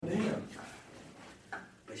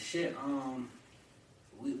Shit,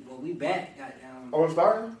 we back, goddamn. Oh, we're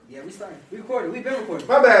starting? Yeah, we started. We recorded. We've been recording.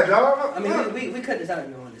 My bad, y'all. I mean, we cut this out if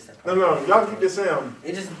you want this stuff. No, y'all keep this in.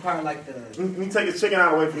 It's just part of like the. Let me take his chicken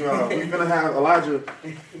out away from y'all. We're gonna have Elijah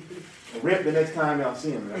rip the next time y'all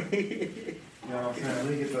see him, man. You know what I'm saying?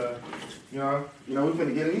 We get the, we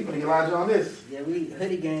finna get Elijah on this. Yeah, we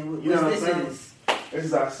hoodie game. You know what I'm What's saying? this? This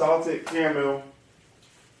is our salted caramel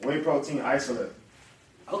whey protein isolate.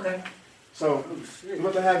 Okay. So, we're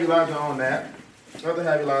about to have Elijah on that.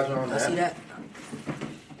 I see that.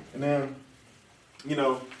 And then,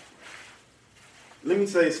 let me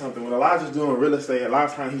tell you something. When Elijah's doing real estate, a lot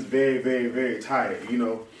of times he's very, very, very tired,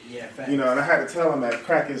 Yeah, facts. and I had to tell him that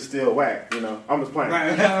crack is still whack, I'm just playing.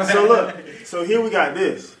 Right. So look, here we got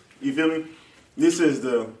this. You feel me? This is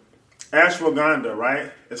the ashwagandha,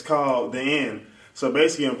 right? It's called the N. So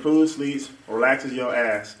basically improves sleep, relaxes your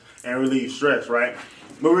ass, and relieves stress, right?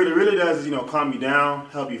 But what it really does is, calm you down,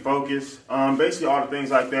 help you focus. Basically all the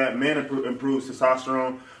things like that. Men improves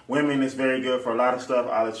testosterone. Women, it's very good for a lot of stuff.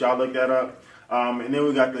 I'll let y'all look that up. And then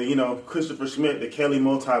we got the, Christopher Schmidt, the Kelly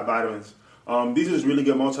multivitamins. These are just really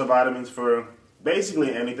good multivitamins for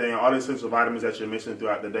basically anything, all the essential vitamins that you're missing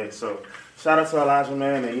throughout the day. So shout out to Elijah,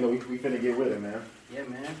 man, and we finna get with it, man. Yeah,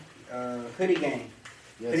 man. Hoodie Gang.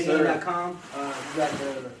 Yes, HoodieGang.com. You got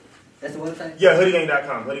that's the website? Yeah,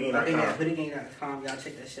 HoodieGang.com. HoodieGang.com. Okay, yeah, HoodieGang.com. Y'all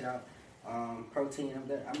check that shit out. Protein. I'm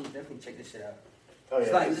gonna definitely check this shit out. Oh,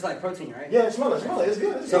 yeah. It's just like protein, right? Yeah, smell it. It's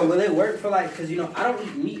good. So will it work for because I don't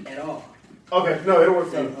eat meat at all. Okay, no, it'll work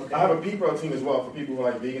for you. Okay. I have a pea protein as well for people who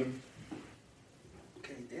like vegan.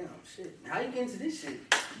 Okay, damn, shit. How you get into this shit?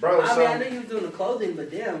 Bro, I mean, I know you was doing the clothing, but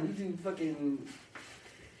damn, you do fucking,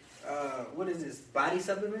 what is this, body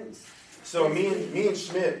supplements? So me and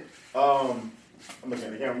Schmidt, I'm looking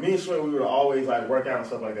at the camera. Me and Schmidt, we would always work out and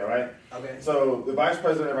stuff like that, right? Okay. So the vice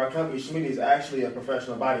president of our company, Schmidt, is actually a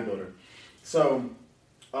professional bodybuilder. So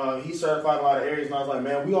he's certified in a lot of areas, and I was like,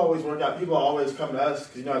 man, we always work out. People always come to us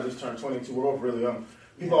because I just turned 22. We're both really young.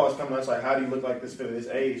 People always come to us like, how do you look like this fit at this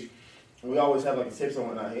age? And we always have tips and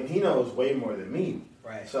whatnot. And he knows way more than me.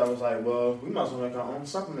 Right. So I was like, well, we might as well make our own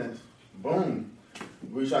supplements. Boom.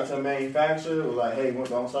 We reached out to the manufacturer. Was like, hey, we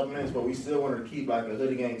want our own supplements, but we still wanted to keep a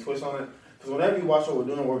Hoodie Gang twist on it. Because whenever you watch what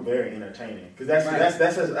we're doing, we're very entertaining. Because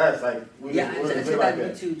that's just us. I checked out the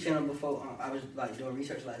YouTube channel before. I was doing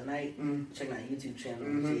research last night. Checking out YouTube channel.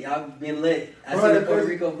 So y'all been lit. I see the Puerto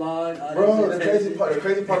Rico vlog. Bro, the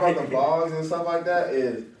crazy part about the vlogs and stuff like that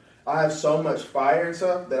is I have so much fire and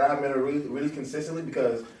stuff that I haven't been able to release consistently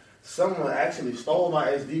because someone actually stole my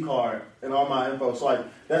SD card and all my info. So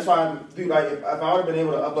that's why if I would have been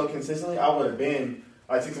able to upload consistently, I would have been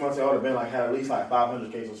 6 months ago. I would have been had at least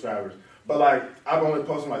 500K subscribers. But I've only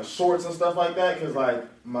posted shorts and stuff like that because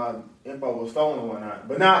my info was stolen and whatnot.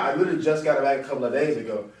 But now I literally just got it back a couple of days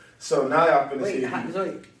ago. So now y'all finna see.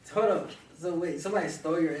 Wait, hold up. So wait, somebody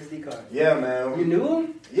stole your SD card? Yeah, man. You knew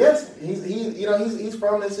him? Yes, he's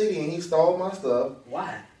from the city and he stole my stuff.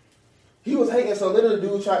 Why? He was hating. So literally,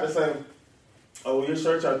 dude tried to say, "Oh, well, your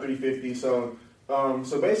shirts are $350."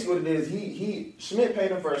 So basically, what it is, Schmidt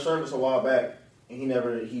paid him for a service a while back, and he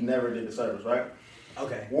never did the service, right?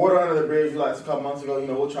 Okay. Water under the bridge, a couple months ago,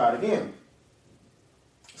 we'll try it again.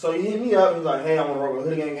 So he hit me up, he's like, hey, I want to work with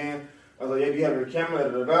Hoodie Gang again. I was like, yeah, do you have your camera,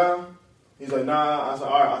 da-da-da? He's like, nah. I said,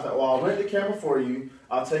 all right. I said, well, I'll rent the camera for you.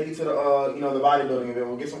 I'll take you to the, the bodybuilding event.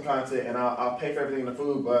 We'll get some content, and I'll pay for everything in the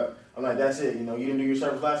food, but I'm like, that's it. You didn't do your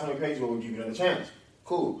service last time we paid you, but we'll give you another chance.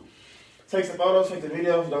 Cool. Take some photos, take the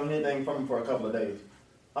videos, don't hear anything from him for a couple of days.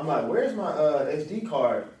 I'm like, where's my SD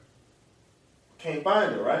card? Can't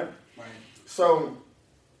find it, right? Right. So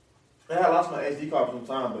I had lost my SD card for some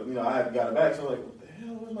time, but I had got it back. So I was like, what the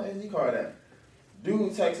hell? Where's my SD card at?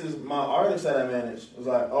 Dude texts my artist that I managed. Was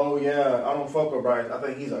like, oh yeah, I don't fuck with Bryce. I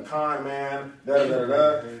think he's a con man. Da da da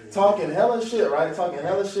da. Talking hella shit, right? Talking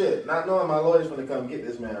hella shit. Not knowing my lawyer's gonna come get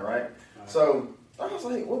this man, right? So I was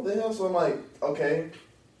like, what the hell? So I'm like, okay.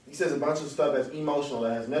 He says a bunch of stuff that's emotional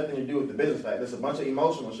that has nothing to do with the business fact. There's a bunch of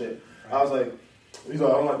emotional shit. Right. I was like, he's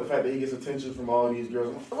like, I don't like the fact that he gets attention from all these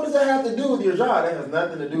girls. Like, what does that have to do with your job? That has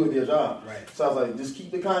nothing to do with your job. Right. So I was like, just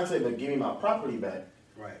keep the content, but give me my property back.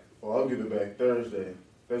 Right. Well, I'll give it back Thursday.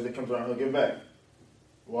 Thursday comes around, he'll give it back.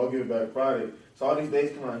 Well, I'll give it back Friday. So all these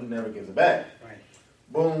days come around, he never gives it back. Right.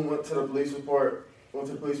 Boom, went to the police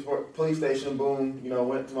police station, boom,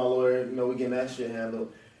 went to my lawyer, we getting that shit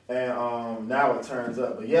handled. And now it turns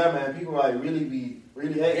up. But yeah, man, people really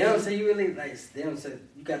hate. Damn, so you really damn, so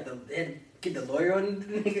you got get the lawyer on.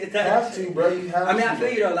 You have to, bro. You have to. I mean, I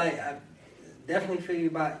feel you though. definitely feel you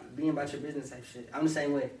about being about your business type shit. I'm the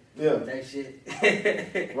same way. Yeah. That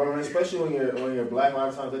shit. Well, especially when you're black, a lot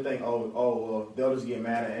of times they think, well, they'll just get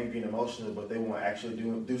mad and angry and emotional, but they won't actually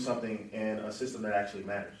do something in a system that actually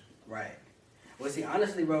matters. Right. Well, see,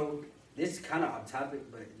 honestly, bro, this is kind of off topic,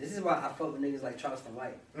 but this is why I fuck with niggas like Charleston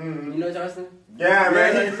White. Mm-hmm. You know Charleston? Yeah,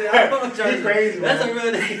 man. I fuck with Charleston. He's crazy, man. That's a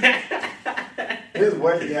real nigga. His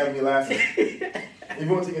voice be having me laughing. If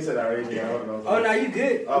you want to get said outrageous, I don't know. Oh, no, you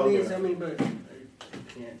good. Oh, okay. But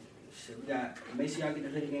yeah, shit, we got. Make sure y'all get the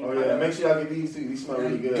hoodie game. Oh yeah, make sure y'all get these too. These smell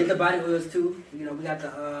really good. Get the body oils too. You know, we got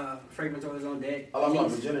the fragrance oils on deck. I lost my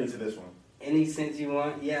virginity to this one. Any sense you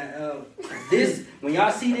want, yeah. This when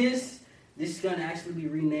y'all see this is gonna actually be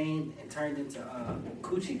renamed and turned into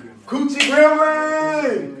Coochie Gremlin. Coochie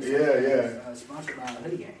Gremlin. Yeah. Sponsored by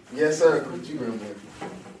Hoodie Gang. Yes, sir. Coochie Gremlin.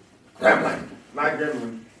 Gremlin, not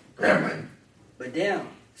Gremlin. Gremlin. But damn,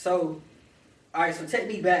 so. All right, so take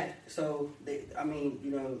me back. So, I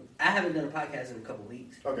haven't done a podcast in a couple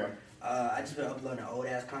weeks. Okay. I just been uploading old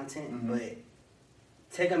ass content, but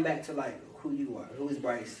take them back to like who you are. Who is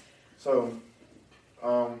Bryce? So,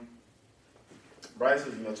 Bryce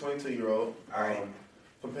is 22-year-old. All right.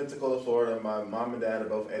 From Pensacola, Florida. My mom and dad are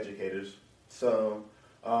both educators. So,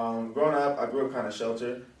 growing up, I grew up kind of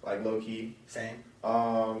sheltered, like low key. Same.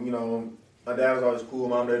 My dad was always cool.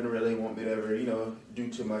 Mom didn't really want me to ever, do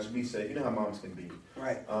too much, be safe. You know how moms can be.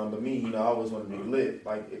 Right. But me, I always wanted to be lit.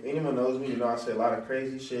 Like, if anyone knows me, I say a lot of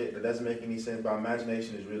crazy shit that doesn't make any sense, but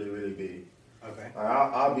imagination is really, really big. Okay.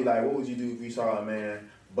 I'll be like, what would you do if you saw a man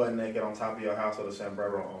butt naked on top of your house with a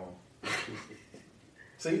sombrero on?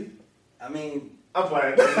 See? I mean... I'm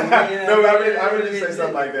playing. Yeah, No, I really say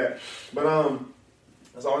something like that. But, I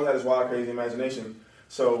always had this wild, crazy imagination.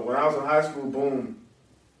 So, when I was in high school, boom,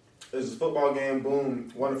 there's this football game,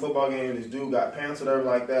 boom, won the football game, this dude got pants or whatever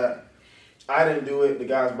like that. I didn't do it, the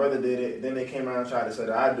guy's brother did it, then they came around and tried to say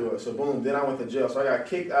that I'd do it. So boom, then I went to jail. So I got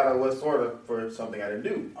kicked out of West Florida for something I didn't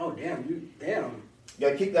do. Oh, damn.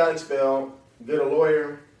 Got kicked out, expelled, get a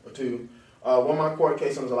lawyer or two. Won my court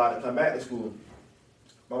case and was allowed to come back to school.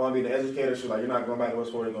 My mom being an educator, she was like, you're not going back to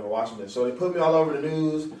West Florida, you're going to Washington. So they put me all over the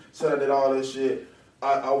news, said I did all this shit.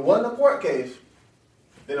 I won the court case.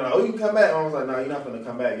 Then they're like, oh, you can come back. I was like, no, you're not going to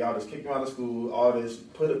come back. Y'all just kicked me out of school. All this,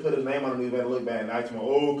 put his name on the news, made it look bad. And I told him,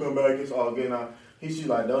 oh, come back, it's all good now. She's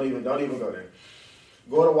like, don't even go there.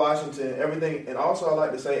 Go to Washington, everything. And also, I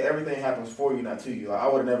like to say, everything happens for you, not to you. Like, I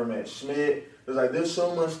would have never met Schmidt. There's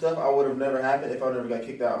so much stuff I would have never happened if I never got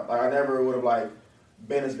kicked out. Like, I never would have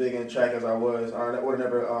been as big in track as I was. I would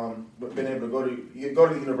have never been able to go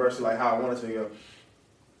to the university like how I wanted to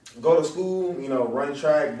go to school. Run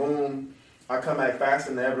track, boom. I come back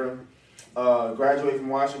faster than ever. Graduate from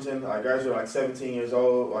Washington. I graduated like 17 years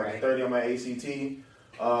old, like 30 on my ACT.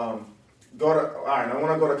 Now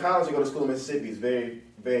when I go to college, I go to school in Mississippi. It's very,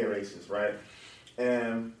 very racist, right?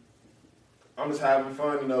 And I'm just having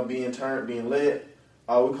fun, being turned, being lit.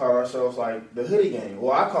 We call ourselves like the Hoodie Gang.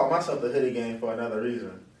 Well, I call myself the Hoodie Gang for another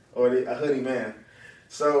reason, or a hoodie man.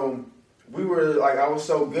 So we were I was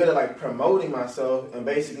so good at promoting myself and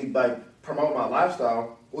basically promote my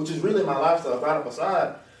lifestyle, which is really my lifestyle, it's not a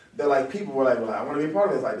facade. That people were well, I want to be a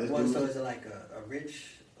part of this. This dude. So is it a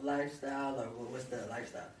rich lifestyle, or what's the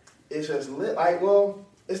lifestyle? It's just lit.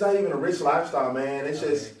 It's not even a rich lifestyle, man. It's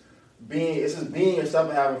just being yourself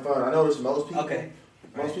and having fun. I notice most people. Okay.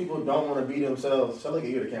 Most people don't want to be themselves. So look at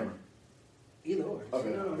you, the camera. Either or. Okay.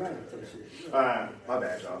 No, Alright, my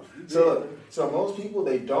bad, y'all. So most people,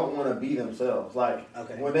 they don't want to be themselves.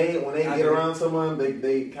 When they get around someone,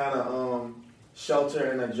 they kind of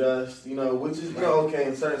shelter and adjust. Which is okay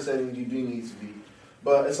in certain settings you do need to be.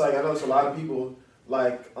 But it's I notice a lot of people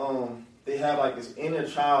they have this inner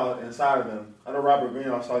child inside of them. I know Robert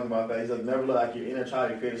Greene was talking about that. He's never let your inner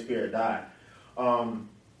child, your creative spirit die.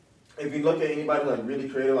 If you look at anybody really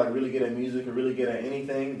creative, really good at music or really good at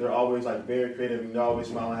anything, they're always very creative and they're always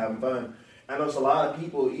smiling, having fun. I notice a lot of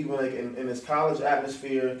people, even in this college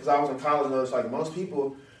atmosphere, because I was in college, I noticed most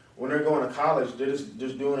people, when they're going to college, they're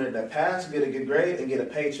just doing it to pass, get a good grade, and get a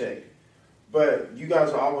paycheck. But you guys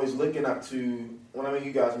are always looking up to, when I mean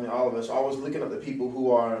you guys, I mean all of us, always looking up to people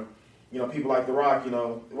who are, people like The Rock,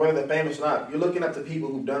 whether they're famous or not, you're looking up to people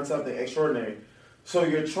who've done something extraordinary. So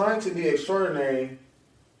you're trying to be extraordinary,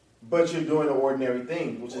 but you're doing an ordinary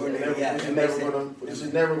thing, which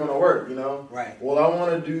is never going to work, Right. Well, I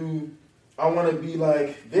want to be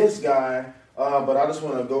like this guy, but I just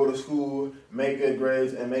want to go to school, make good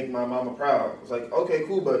grades, and make my mama proud. It's okay,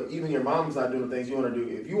 cool, but even your mom's not doing the things you want to do.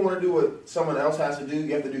 If you want to do what someone else has to do,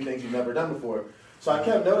 you have to do things you've never done before. So I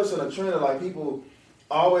kept noticing a trend of people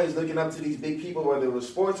always looking up to these big people, whether it was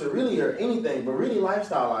sports or anything, but really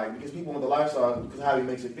lifestyle like, because people want the lifestyle because of how it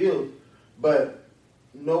makes it feel, but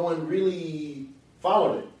no one really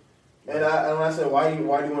followed it. And I said, why do you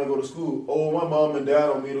want to go to school? Oh, my mom and dad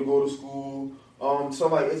want me to go to school. So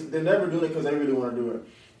like they're never doing it because they really want to do it.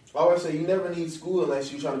 I always say you never need school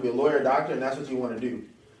unless you're trying to be a lawyer, doctor, and that's what you want to do.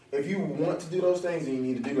 If you want to do those things, then you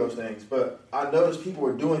need to do those things. But I noticed people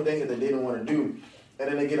were doing things that they didn't want to do. And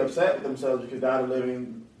then they get upset with themselves because they're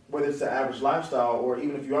living, whether it's the average lifestyle or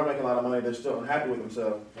even if you are making a lot of money, they're still unhappy with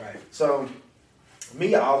themselves. Right. So,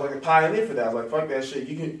 me, I was like a pioneer for that. I was like, fuck that shit.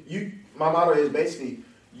 My motto is basically,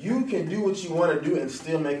 you can do what you want to do and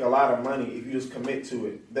still make a lot of money if you just commit to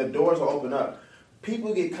it. The doors will open up.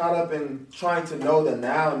 People get caught up in trying to know the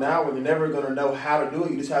now when you're never going to know how to do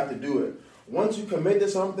it. You just have to do it. Once you commit to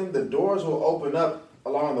something, the doors will open up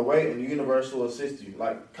along the way, and the universe will assist you,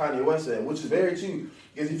 like Kanye West said, which is very true.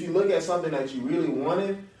 Because if you look at something that you really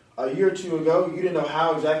wanted a year or two ago, you didn't know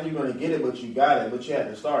how exactly you're going to get it, but you got it, but you had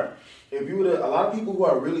to start. If you would, a lot of people who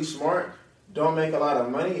are really smart don't make a lot of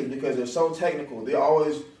money is because they're so technical. They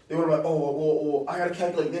want to be like, oh, I got to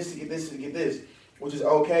calculate this to get this to get this, which is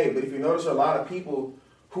okay. But if you notice a lot of people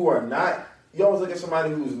who are not, you always look at somebody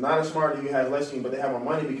who's not as smart as you, has less than you, but they have more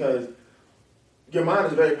money because your mind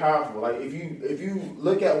is very powerful. Like if you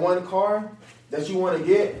look at one car that you want to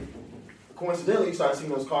get, coincidentally you start seeing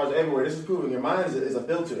those cars everywhere. This is proving your mind is a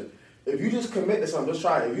filter. If you just commit to something, just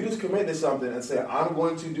try it. If you just commit to something and say, I'm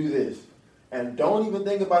going to do this, and don't even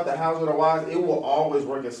think about the hows or the whys, it will always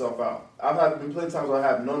work itself out. I've been plenty of times where I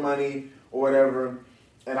have no money or whatever,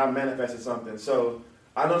 and I manifested something. So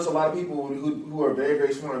I notice a lot of people who are very,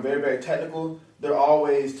 very smart and very, very technical, they're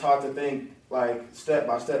always taught to think like step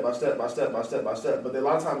by step by step by step by step by step. But a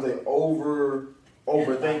lot of times they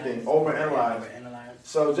overthink things, overanalyze.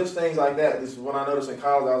 So just things like that. This is when I noticed in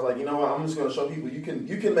college, I was like, you know what? I'm just going to show people you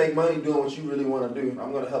can make money doing what you really want to do.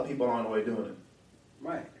 I'm going to help people along the way doing it.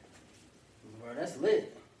 Right. Well, that's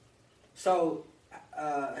lit. So,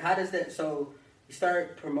 how does that? So you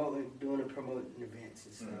start promoting events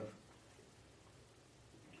and stuff. Mm-hmm.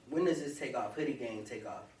 When does this take off? Hoodie Gang take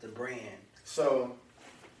off. The brand. So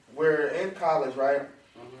we're in college, right?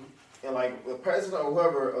 Mm-hmm. And like the president or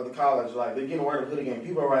whoever of the college, like they're getting word of Hoodie Gang.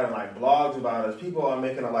 People are writing like blogs about us. People are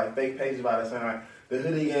making like fake pages about us saying like the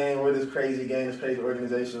Hoodie Gang, we're this crazy gang, this crazy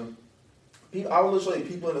organization. I will literally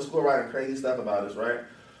people in the school writing crazy stuff about us, right?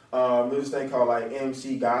 There's this thing called like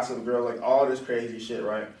MC Gossip Girl, like all this crazy shit,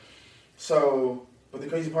 right? So, but the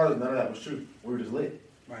crazy part is none of that was true. We were just lit.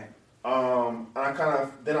 Right. And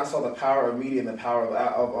I saw the power of media and the power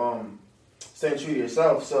of staying true to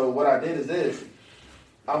yourself. So what I did is this.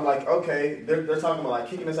 I'm like, okay, they're talking about like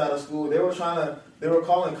kicking us out of school. They were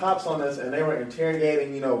calling cops on us and they were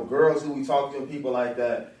interrogating, girls who we talked to and people like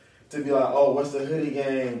that to be like, oh, what's the Hoodie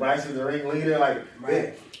Gang? Bryce is the ringleader. Like,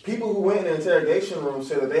 right. People who went in the interrogation room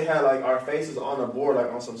said that they had like our faces on the board,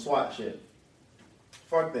 like on some SWAT shit.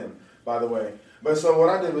 Fuck them, by the way. But so what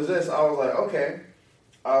I did was this. I was like, okay,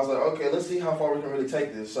 let's see how far we can really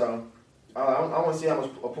take this. So I want to see how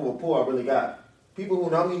much pull I really got. People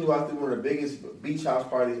who know me knew I threw one of the biggest beach house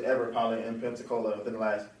parties ever, probably in Pensacola within the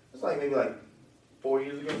last, it's like maybe like 4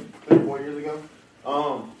 years ago, 3 or 4 years ago.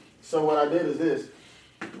 So what I did is this.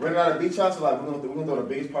 Rented out a beach house, like we're gonna throw the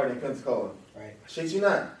biggest party in Pensacola. Right. Shit you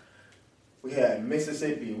not. We had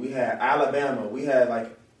Mississippi, we had Alabama, we had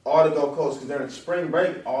like all the Gulf Coast, because during spring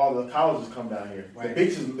break, all the colleges come down here. Right. The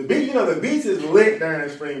beach is lit during the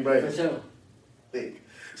spring break. For sure. Thick.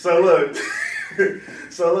 So look,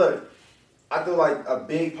 I threw like a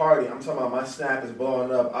big party. I'm talking about my Snap is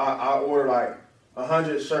blowing up. I ordered like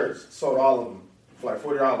 100 shirts, sold all of them for like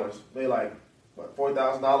 $40. Made like what,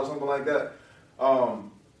 $4,000, something like that.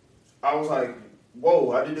 I was like,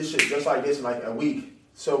 whoa, I did this shit just like this in like a week.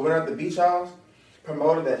 So we went at the beach house,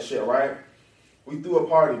 promoted that shit, right? We threw a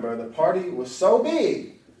party, bro. The party was so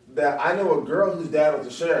big that I know a girl whose dad was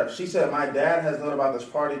a sheriff. She said, my dad has known about this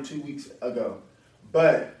party 2 weeks ago.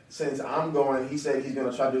 But since I'm going, he said he's going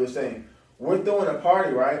to try to do his thing. We're throwing a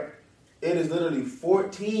party, right? It is literally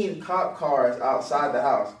 14 cop cars outside the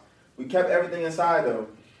house. We kept everything inside, though.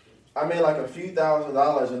 I made like a few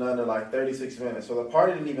 $1,000s in under like 36 minutes. So the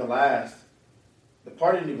party didn't even last. The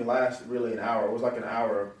party didn't even last really an hour. It was like an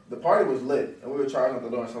hour. The party was lit, and we were charging at the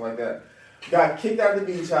door and stuff like that. Got kicked out the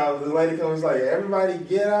beach house. The lady comes like, everybody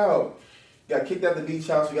get out. Got kicked out the beach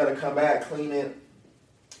house. We got to come back, clean it,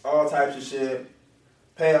 all types of shit,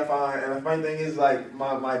 pay a fine. And the funny thing is, like,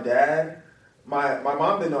 my dad, my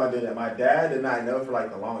mom didn't know I did that. My dad did not know for,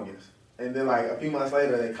 like, the longest. And then, like, a few months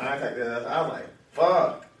later, they contacted us. I was like,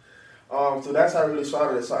 fuck. So that's how I really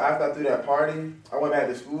started it. So after I threw that party, I went back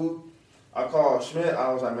to school. I called Schmidt.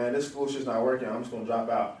 I was like, man, this school shit's not working. I'm just gonna drop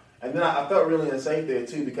out. And then I felt really unsafe there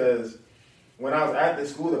too because when I was at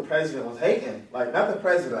this school, the president was hating. Like, not the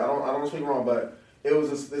president. I don't want to speak wrong, but it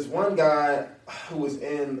was this one guy who was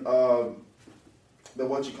in the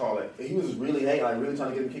what you call it. He was just really hating, like really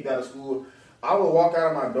trying to get him kicked out of school. I would walk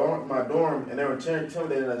out of my dorm, and they were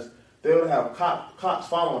intimidating us. They would have cops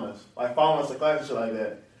following us, like following us to class and shit like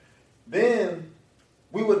that. Then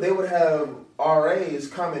they would have RAs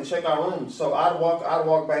come and check our rooms. So I'd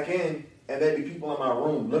walk back in, and there'd be people in my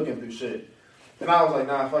room looking through shit. And I was like,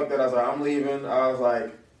 nah, fuck that. I was like, I'm leaving. I was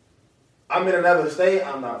like, I'm in another state.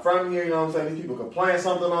 I'm not from here. You know what I'm saying? These people could plan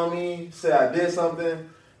something on me, say I did something.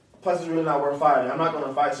 Plus, it's really not worth fighting. I'm not going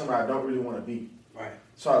to fight somewhere I don't really want to be. Right.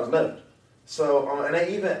 So I was left. So, and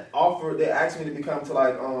they even they asked me to become to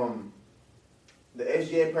like, the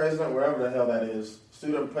SGA president, wherever the hell that is,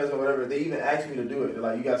 student president, whatever. They even asked me to do it. They're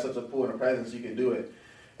like, you got such a pool in the presence, you can do it.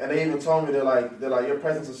 And they even told me, they're like, your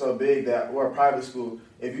presence is so big that we're a private school.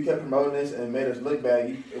 If you kept promoting this and made us look bad,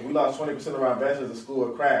 if we lost 20% of our investors, the school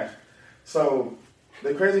would crash. So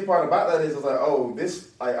the crazy part about that is like, oh,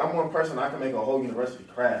 I'm one person, I can make a whole university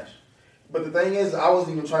crash. But the thing is, I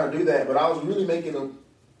wasn't even trying to do that, but I was really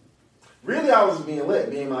I was being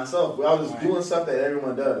lit, being myself. But I was just doing stuff that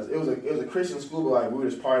everyone does. It was a Christian school, but like we were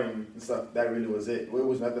just partying and stuff. That really was it. It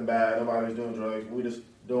was nothing bad. Nobody was doing drugs. We were just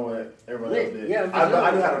doing what everyone else did. Yeah,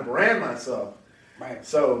 I knew how to brand myself. Right.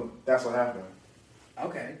 So that's what happened.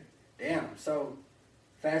 Okay. Damn. So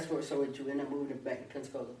fast forward. So what, you end up moving back to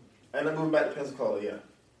Pensacola? And then moving back to Pensacola, yeah.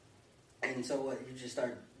 And so what? You just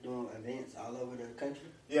started doing events all over the country?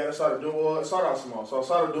 Yeah, it started out small. So I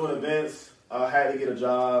started doing events. I had to get a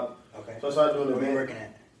job. Okay. So I started doing Where events. were you working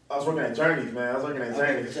at? I was working at Journeys, man.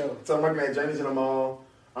 Journeys. Sure. So I'm working at Journeys in the mall.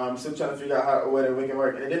 I'm still trying to figure out whether we can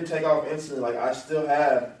work. And it didn't take off instantly. Like I still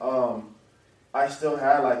had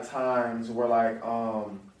like times where like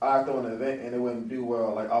I throw an event and it wouldn't do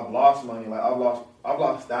well. Like I've lost money. Like I've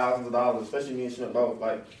lost thousands of dollars, especially me and Schmidt both.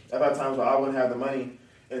 Like I've had times where I wouldn't have the money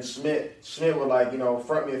and Schmidt would like,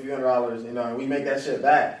 front me a few $100s, and we make that shit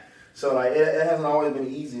back. So like it hasn't always been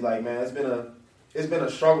easy. Like man, it's been a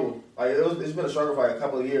struggle. Like it's been a struggle for like a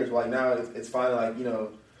couple of years. But like now it's finally like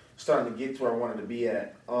starting to get to where I wanted to be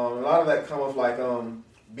at. A lot of that come with like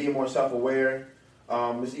being more self-aware.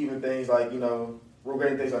 There's even things like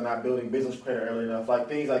regretting things like not building business credit early enough, like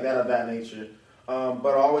things like that of that nature. But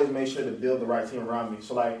I always make sure to build the right team around me.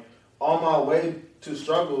 So like on my way to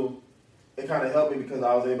struggle, it kind of helped me because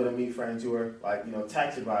I was able to meet friends who were like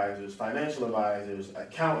tax advisors, financial advisors,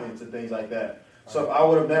 accountants, and things like that. So if I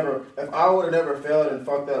would have never failed and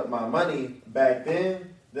fucked up my money back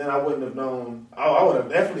then I wouldn't have known. I would have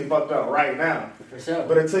definitely fucked up right now. For sure.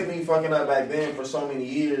 But it took me fucking up back then for so many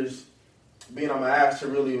years, being on my ass to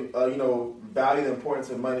really, value the importance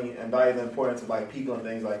of money and value the importance of like people and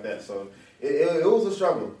things like that. So it was a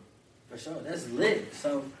struggle. For sure, that's lit.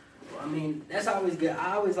 So, I mean, that's always good.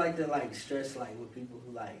 I always like to like stress like with people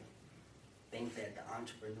who like think that the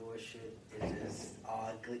entrepreneurship is just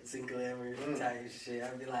all glitz and glamour type shit.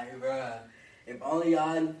 I'd be like, bruh, if only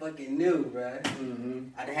y'all fucking knew, bruh. Mm-hmm.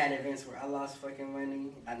 I done had events where I lost fucking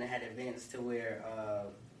money. I done had events to where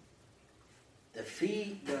the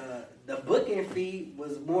fee, the booking fee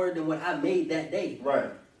was more than what I made that day.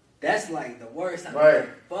 Right. That's like the worst. I'm Right. like,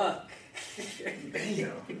 fuck.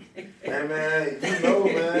 Damn. Hey man, man. Tell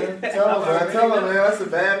him, man. That's a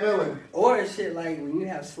bad feeling. Or shit like when you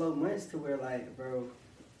have slow months to where like, bro,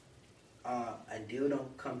 a deal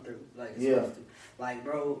don't come through like it's supposed to. Like,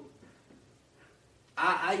 bro,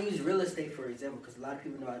 I use real estate for example because a lot of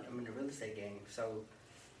people know I'm in the real estate game. So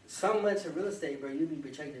some months of real estate, bro, you be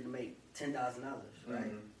projected to make $10,000, right?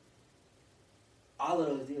 Mm-hmm. All of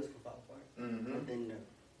those deals can fall apart Mm-hmm. within the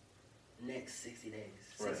next 60 days,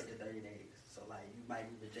 60 to 30 days. So like you might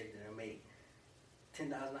be projected to make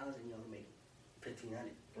 $10,000 and you only make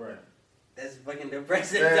 $1,500. Right. That's fucking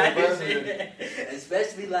depressing.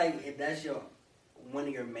 Especially like if that's one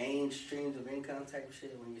of your main streams of income type of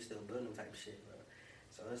shit when you're still building type of shit, bro.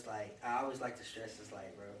 So it's like I always like to stress it's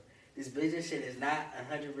like, bro, this business shit is not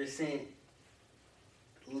 100%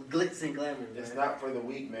 glitz and glamour, bro. It's not for the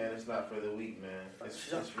weak, man. It's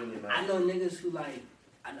It's really not. I know niggas who like.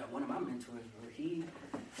 I know one of my mentors, bro.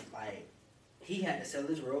 He had to sell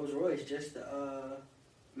his Rolls Royce just to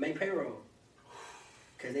make payroll,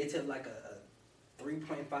 cause they took like a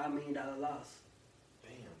 $3.5 million loss.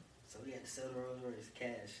 Damn. So he had to sell the Rolls Royce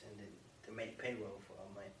cash and then to make payroll for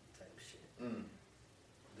all my type of shit. Mm.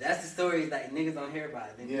 That's the stories like niggas don't hear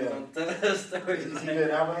about. Niggas don't tell those stories. Is he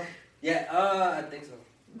good now, man? Yeah, I think so.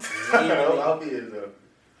 I hope he is though.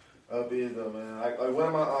 Up is though, man. Like one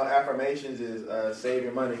of my affirmations is save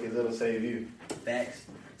your money because it'll save you. Facts.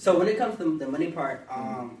 So when it comes to the money part,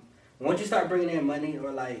 once you start bringing in money,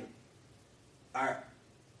 or like,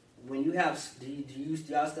 when you have, do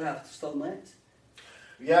y'all still have slow months?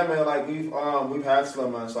 Yeah, man. Like we've had slow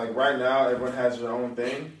months. Like right now, everyone has their own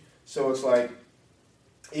thing. So it's like,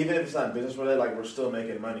 even if it's not business related, like we're still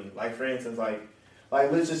making money. Like for instance, like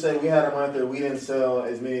let's just say we had a month that we didn't sell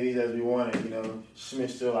as many of these as we wanted. You know,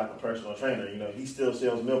 Schmidt's still like a personal trainer. You know, he still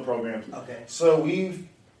sells meal programs. Okay. So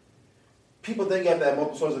people think you have to have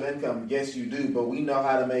multiple sources of income. Yes, you do, but we know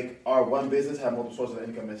how to make our one business have multiple sources of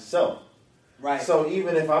income itself. Right. So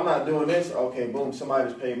even if I'm not doing this, okay, boom, somebody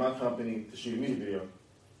just paid my company to shoot a music video.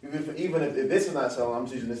 Even if this is not selling, I'm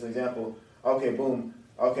just using this as an example. Okay, boom.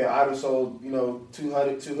 Okay, I just sold, you know, two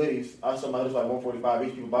hoodies. I sold my hoodies like $145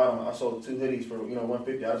 each. People bought them. I sold 2 hoodies for, you know,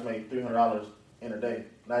 $150. I just made $300 in a day,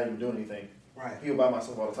 not even doing anything. Right. People buy my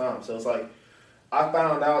stuff all the time. So it's like, I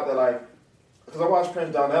found out that like, because I watched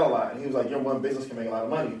Prince Donnell a lot, and he was like, your one business can make a lot of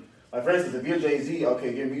money. Like for instance, if you're Jay-Z,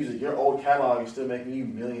 okay, your music, your old catalog is still making you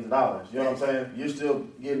millions of dollars. You know what I'm saying? You're still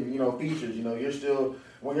getting, you know, features. You know, you're still,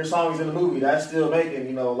 when your song is in the movie, that's still making,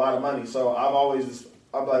 you know, a lot of money. So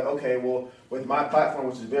I'm like, okay, well, with my platform,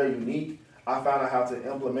 which is very unique, I found out how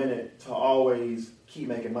to implement it to always keep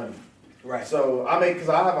making money. Right. So I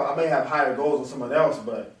may have higher goals than someone else,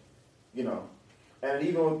 but you know, and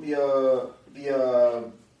even with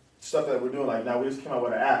the stuff that we're doing, like now we just came out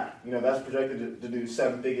with an app. You know, that's projected to do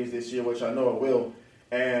 7 figures this year, which I know it will,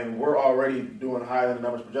 and we're already doing higher than the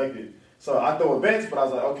numbers projected. So I throw events, but I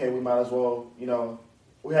was like, okay, we might as well, you know,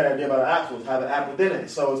 we had an idea about an app, so let's have an app within it.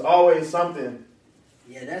 So it's always something.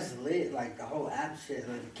 Yeah, that's lit. Like the whole app shit,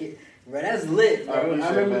 like bro, that's lit, bro. I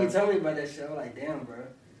remember you told me about that shit. I was like, damn, bro.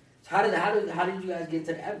 So how did you guys get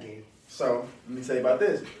into the app game? So let me tell you about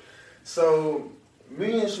this. So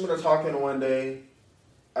me and Schmidt are talking one day,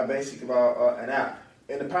 basically about an app.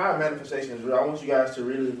 And the power of manifestation is real. I want you guys to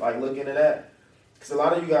really like look into that, because a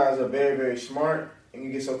lot of you guys are very, very smart, and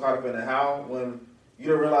you get so caught up in the how when you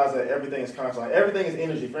don't realize that everything is constant. Like everything is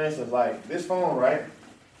energy. For instance, like this phone, right,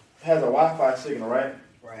 has a Wi-Fi signal, right?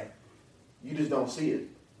 Right. You just don't see it.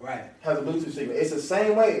 Right. Has a Bluetooth signal. It's the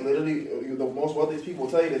same way. Literally, the most wealthiest people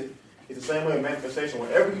will tell you this. It's the same way in manifestation.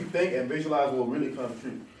 Whatever you think and visualize will really come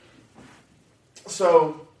true.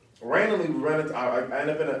 So randomly, we run into. I end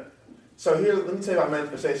up in a. So here, let me tell you about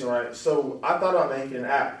manifestation, right? So I thought about making an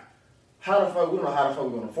app. How the fuck? We don't know how the fuck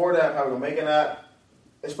we're gonna afford that. How we're gonna make an app,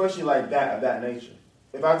 especially like that of that nature.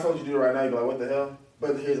 If I told you to do it right now, you'd be like, what the hell?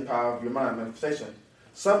 But here's the power of your mind, manifestation.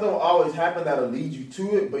 Something will always happen that'll lead you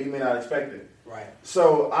to it, but you may not expect it. Right.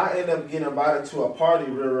 So I end up getting invited to a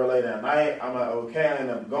party real late at night. I'm like, okay, I end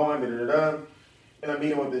up going, and I'm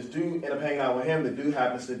meeting with this dude, end up hanging out with him. The dude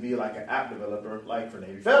happens to be like an app developer, like for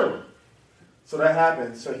Navy Federal. So that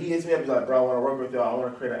happens. So he hits me up, he's like, bro, I want to work with y'all. I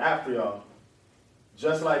want to create an app for y'all.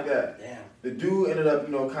 Just like that. Damn. The dude ended up,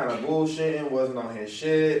 you know, kind of bullshitting, wasn't on his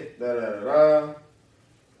shit,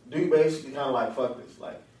 Dude basically kind of like, fuck this.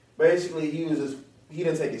 Like, basically, he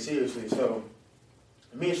didn't take it seriously. So,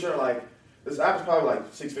 me and Sharon, like, this app is probably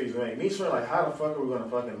like 6 figures away. Me and Sharon, like, how the fuck are we going to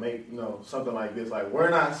fucking make, you know, something like this? Like, we're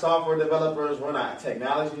not software developers. We're not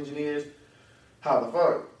technology engineers. How the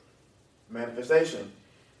fuck? Manifestation.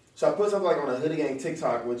 So I put something like on a Hoodie Gang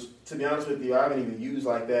TikTok, which, to be honest with you, I haven't even used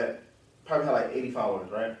like that. Probably had like 80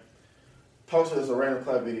 followers, right? Posted as a random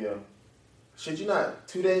club video. Shit you not,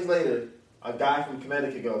 2 days later, a guy from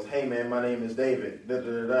Connecticut goes, hey man, my name is David.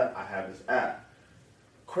 I have this app.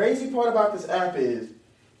 Crazy part about this app is,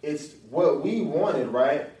 it's what we wanted,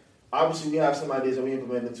 right? Obviously, we have some ideas and we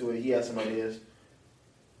implement into it. He has some ideas.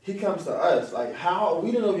 He comes to us. Like, how? We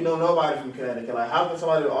didn't even know nobody from Connecticut. Like, how can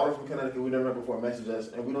somebody order from Connecticut we never met before message us,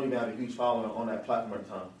 and we don't even have a huge following on that platform at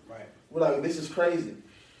the time? Right. We're like, this is crazy.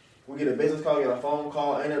 We get a business call, get a phone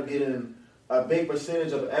call, end up getting a big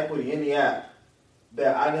percentage of equity in the app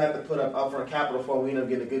that I didn't have to put up upfront capital for. We ended up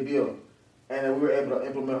getting a good deal. And then we were able to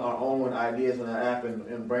implement our own ideas in the app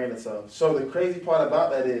and brand itself. So the crazy part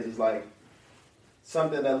about that is like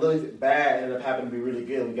something that looked bad ended up happening to be really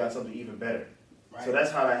good. We got something even better. Right. So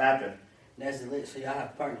that's how that happened. That's lit. So y'all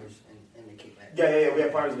have partners in the kickback. Yeah. We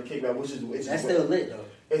have partners in the kickback, which is that's still lit though.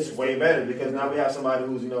 It's way better because now we have somebody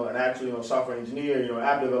who's, you know, an actual, you know, software engineer, you know,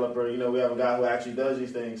 app developer. You know, we have a guy who actually does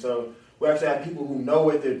these things. So we actually have people who know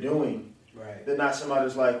what they're doing. Right. They're not somebody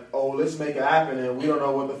that's like, oh, let's make it happen, and we don't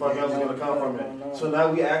know what the fuck else is going to come from it. So now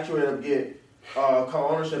we actually end up get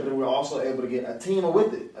co-ownership, and we're also able to get a team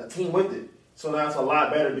with it. So now it's a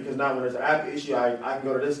lot better because now when there's an app issue, I can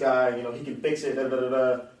go to this guy, you know, he can fix it,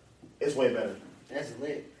 It's way better. That's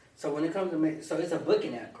lit. So when it comes to so it's a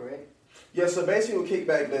booking app, correct? Yeah, so basically what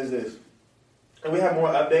Kickback does this. And we have more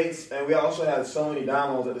updates, and we also have so many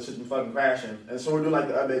downloads that the system's fucking crashing. And so we're doing like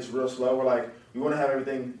the updates real slow. We're like, we want to have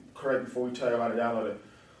everything correct before we tell everybody to download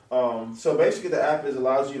it. So basically the app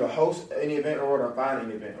allows you to host any event in the world or find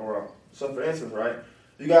any event in the world. So for instance, right,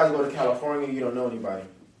 you guys go to California, you don't know anybody,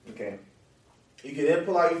 okay? You can then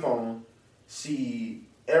pull out your phone, see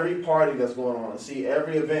every party that's going on, see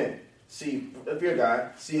every event, see, if you're a guy,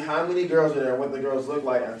 see how many girls are there and what the girls look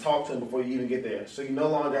like and talk to them before you even get there. So you no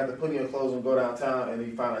longer have to put in your clothes and go downtown and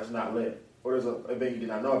you find out it's not lit. Or there's an event you did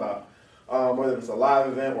not know about. Whether it's a live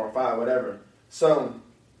event or a fight, whatever. So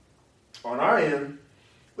on our end,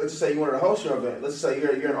 let's just say you wanted to host your event. Let's just say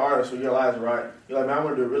you're an artist or you're Elijah, right? You're like, man, I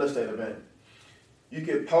want to do a real estate event. You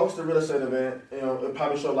could post a real estate event, you know, it'll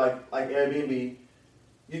probably show like Airbnb.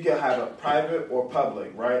 You can have it private or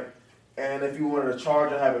public, right? And if you wanted to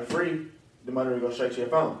charge and have it free, the money will go straight to your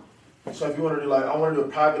phone. So if you want to do like, I want to do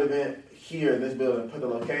a private event here in this building, put the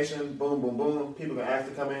location, boom, boom, boom, people can ask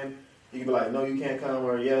to come in. You can be like, no, you can't come,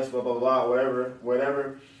 or yes, blah, blah, blah,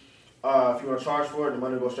 whatever. If you want to charge for it, the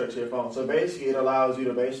money will go straight to your phone. So basically, it allows you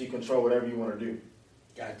to basically control whatever you want to do.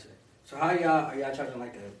 Gotcha. So are y'all charging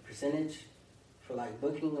like a percentage for like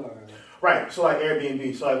booking or? Right. So like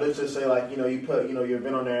Airbnb. So like let's just say like you put your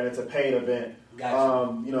event on there and it's a paid event. Gotcha.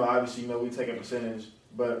 Obviously we take a percentage,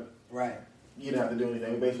 but right. You don't have to do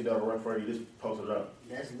anything. We basically do the work for you. You just post it up.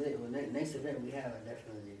 That's lit. Well, next event we have, I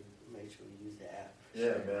definitely make sure we use the app.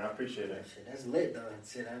 Yeah, man, I appreciate that. That's lit though.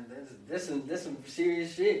 Shit, that's some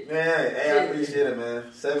serious shit. Man, hey, I appreciate it,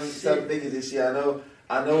 man. Seven figures this year.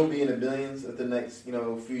 I know we'll be in the billions at the next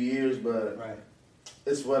few years, but right.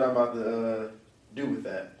 It's what I'm about to do with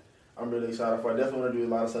that. I'm really excited for. I definitely want to do a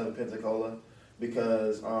lot of stuff in Pensacola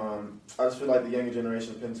because I just feel like the younger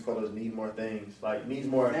generation of Pensacola need more things. Like needs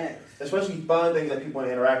more, especially fun things that people want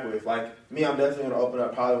to interact with. Like me, I'm definitely going to open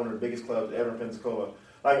up probably one of the biggest clubs ever in Pensacola.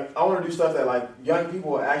 Like I want to do stuff that like young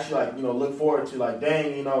people will actually look forward to. Like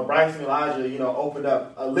dang, Bryce and Elijah, opened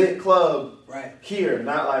up a lit club right here.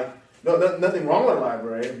 Not like nothing wrong with the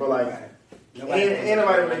library, but like ain't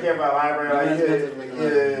nobody really care about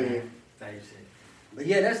library. Yeah. But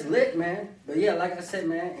yeah, that's lit, man. But yeah, like I said,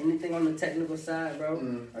 man, anything on the technical side,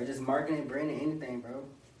 bro, or just marketing, branding, anything, bro,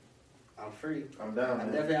 I'm free. I'm down,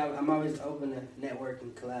 man. I'm always open to network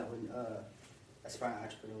and collab with aspiring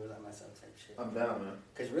entrepreneurs like myself type shit. I'm down, man.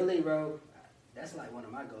 Because really, bro, that's like one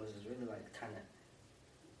of my goals is really like kind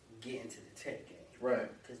of get into the tech game. Right.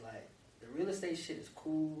 Because like the real estate shit is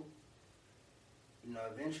cool.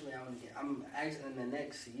 Eventually I'm actually in the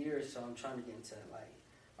next year or so, I'm trying to get into like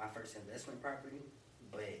my first investment property,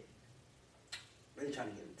 but really trying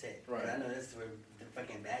to get into tech. Right. I know that's where the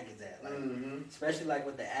fucking bag is at. Like, especially like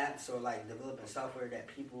with the apps or like developing software that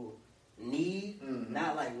people need,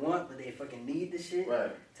 not like want, but they fucking need the shit.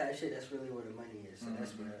 Right. Type shit. That's really where the money is. So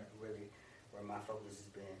that's where my focus has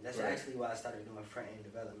been. That's actually why I started doing front end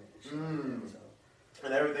development and shit. Like that, so.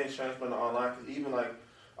 And everything's transferring to online. Cause even like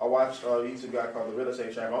I watched a YouTube guy called The Real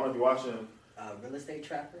Estate Trapper. I don't know if you're watching him. Real Estate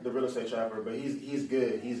Trapper? The Real Estate Trapper, but he's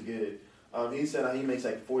good. He's good. He said he makes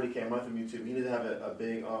like $40K a month from YouTube. He doesn't have a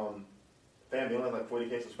big family. He only has like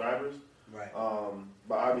 40K subscribers. Right.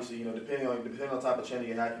 But obviously, depending on the type of channel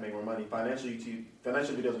you have, you can make more money. Financial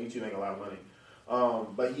videos on YouTube make a lot of money.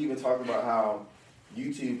 But he even talked about how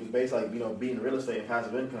YouTube is basically like, being real estate and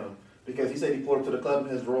passive income. Because he said he pulled up to the club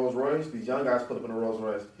in his Rolls Royce. These young guys pulled up in a Rolls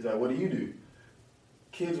Royce. He's like, what do you do?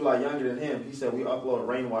 Kids were like younger than him. He said we upload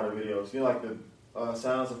rainwater videos. Like the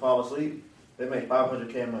sounds to fall asleep. They make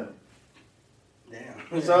 $500K a month.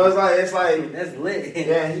 Damn. So it's like that's lit.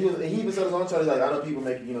 Yeah, he even said his own chart. He's like, I know people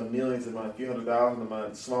making millions a month, a few $100,000 a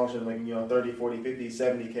month. Small shit making 30, 40, 50,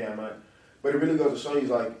 70K a month. But it really goes to show you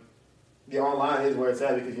like the online is where it's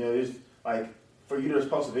at because there's like for you to just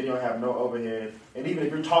post a video and have no overhead, and even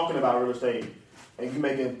if you're talking about real estate and you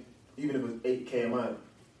making even if it's $8K a month,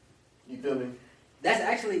 you feel me? That's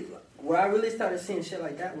actually where I really started seeing shit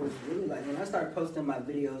like that was really like when I started posting my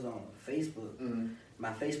videos on Facebook,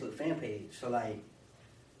 my Facebook fan page. So like,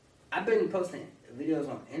 I've been posting videos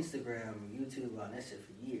on Instagram, YouTube, on that shit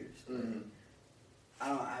for years.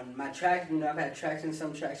 My traction, I've had traction,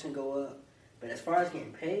 some traction go up, but as far as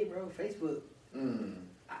getting paid, bro, Facebook,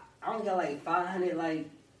 I only got like 500 like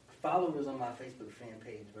followers on my Facebook fan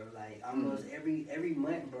page, bro. Like almost every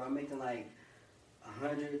month, bro, I'm making like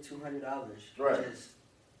 $100, $200 just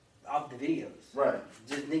off the videos. Right.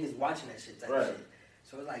 Just niggas watching that shit type shit.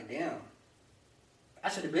 So it's like, damn, I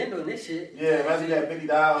should have been doing this shit. Yeah, imagine you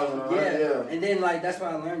got $50. Yeah. And then like that's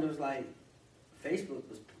why I learned it was like Facebook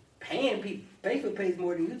was paying people. Facebook pays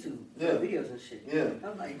more than YouTube for videos and shit. Yeah. I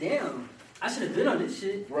was like, damn, I should have been on this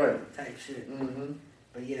shit. Right. Type shit. Mm-hmm.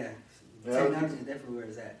 But yeah, Technology is definitely where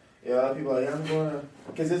it's at. Yeah, a lot of people are like, I'm going to...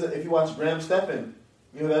 Because if you watch Graham Stephan,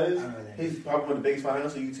 you know who that is? I know that. He's probably one of the biggest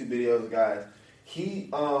financial YouTube videos guys.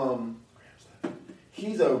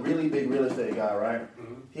 He's a really big real estate guy, right?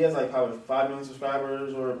 Mm-hmm. He has like probably 5 million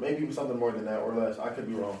subscribers or maybe something more than that or less. I could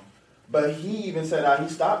be wrong. But he even said he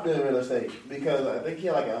stopped doing real estate because I think he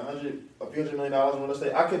had like a few $100 million in real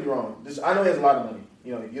estate. I could be wrong. I know he has a lot of money.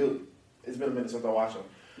 You know, it's been a minute since I watched him.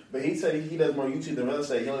 But he said he does more YouTube than real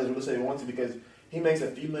estate. He only does real estate if he wants to because he makes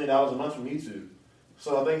a few $1 million a month from YouTube.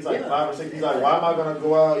 So I think it's like 5 or 6. He's like, why am I going to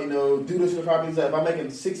go out, do this to the property? He's like, if I'm making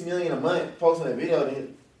 $6 million a month posting a video,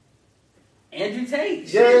 then... Andrew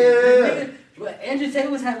Tate. Yeah. But Andrew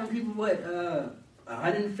Tate was having people,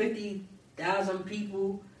 150,000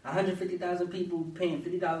 people, 150,000 people paying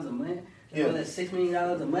 $50 a month. Yeah. So that's $6 million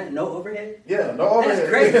a month, no overhead? Yeah, no overhead. That's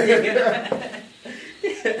crazy.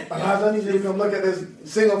 I need you to come look at this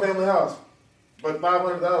single family house. But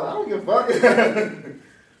 $500, I don't give a fuck.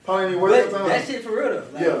 Probably ain't worth the time. That shit for real though.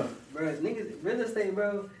 Like, yeah. Bro, niggas, real estate,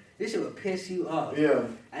 bro, this shit will piss you off. Yeah.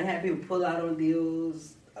 I done had people pull out on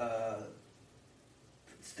deals,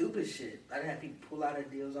 stupid shit. I done had people pull out of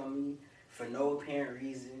deals on me for no apparent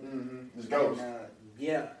reason. Mm-hmm. Just ghost.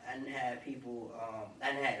 Yeah, I done had people,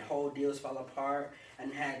 I done had whole deals fall apart. I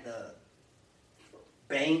done had the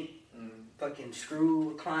bank fucking screw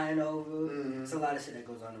a client over. Mm-hmm. It's a lot of shit that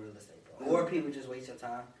goes on in real estate, bro. Or people just waste your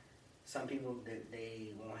time. Some people,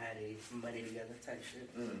 they won't have their money together type shit.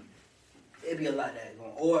 It'd be a lot that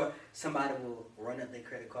going. Or somebody will run up their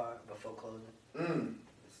credit card before closing.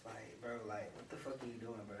 It's like, bro, like, what the fuck are you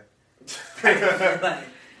doing, bro? Like,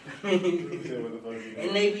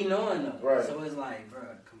 and they be knowing though. Right. So it's like, bro,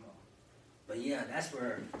 come on. But yeah, that's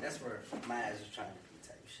where my ass is trying to be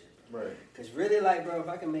type shit, bro. Right. Cause really, like, bro, if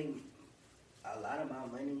I can make a lot of my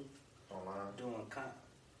money online doing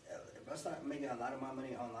if I start making a lot of my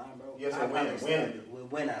money online, bro, yes,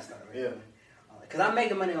 when I start making money. Because I'm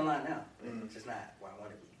making money online now. It's just not where I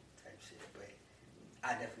want to be type shit. But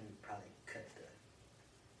I definitely probably cut the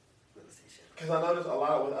real estate shit. Because I notice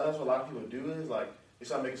that's what a lot of people do is like, they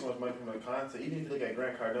start making so much money from the content. Even if you look at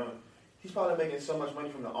Grant Cardone, he's probably making so much money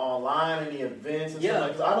from the online and the events and stuff like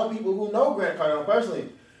that. Because I know people who know Grant Cardone personally.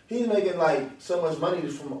 He's making like so much money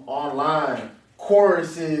just from online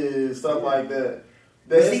courses, stuff like that.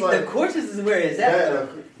 See, like, the courses is where it's at.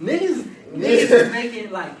 Niggas is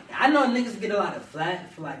making like, I know niggas get a lot of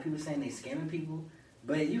flack for like people saying they scamming people,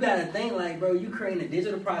 but you gotta think like, bro, you creating a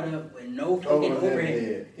digital product with no fucking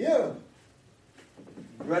overhead. Yeah,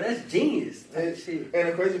 bro, that's genius. Shit. And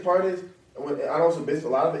the crazy part is, I know some business, a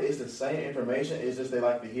lot of it is the same information. It's just they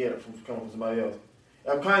like to hear it from coming from somebody else.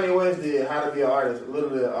 If Kanye West did How to Be an Artist,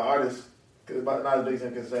 literally an artist, not as big as him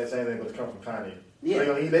because it's the same thing, but it's coming from Kanye. Yeah. They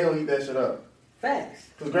gonna eat that shit up. Facts.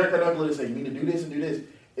 Because Grant Cardone literally say you need to do this and do this.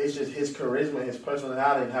 It's just his charisma, his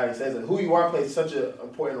personality, and how he says it. Who you are plays such an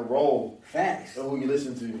important role. Facts. In who you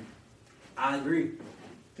listen to. I agree.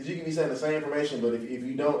 Because you can be saying the same information, but if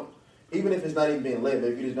you don't, even if it's not even being lit, but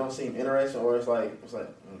if you just don't seem interested, or it's like.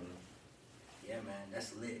 Yeah, man,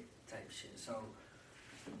 that's lit type shit. So,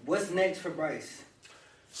 what's next for Bryce?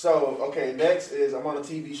 So, okay, next is I'm on a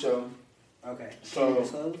TV show. Okay. So, can you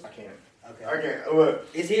disclose? I can't. Okay. I can't. What?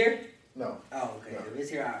 It's here? No. Oh, okay. No. If it's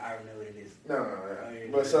here, I already know what it is. No. Oh,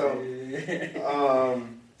 yeah. But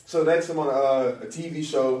so next I'm on a TV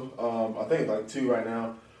show. I think like 2 right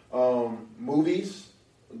now. Movies,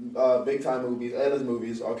 big time movies, A-list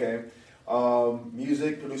movies. Okay.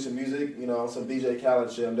 Music, producing music. Some DJ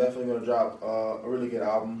Khaled shit. I'm definitely gonna drop a really good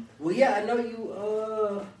album. Well, yeah, I know you.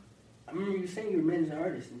 I remember you saying you were managing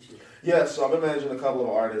artists and shit. Yeah, so I've been managing a couple of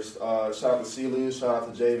artists. Shout out to C-Luz, shout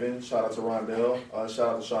out to Javen, shout out to Rondell, shout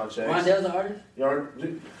out to Sean Chase. Rondell's an artist?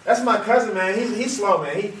 That's my cousin, man. He's slow,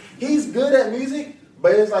 man. He's good at music,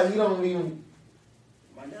 but it's like he don't even...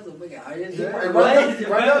 Rondell's a big artist.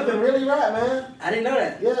 Rondell can really rap, man. I didn't know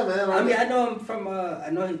that. Yeah, man. I mean, I know him from, I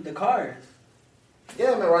know the Cars.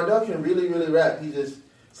 Yeah, man, Rondell can really, really rap.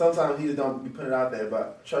 Sometimes he just don't be putting it out there,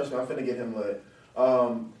 but trust me, I'm finna get him lit.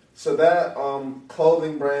 So that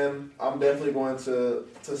clothing brand, I'm definitely going to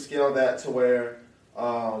scale that to where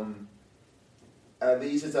at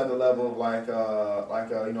least it's at the level of like a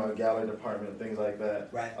gallery department, things like that.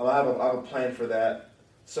 Right. I have a plan for that.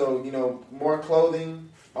 So more clothing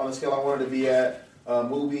on the scale I wanted to be at.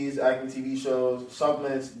 Movies, acting, TV shows,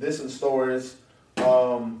 supplements, this in stores,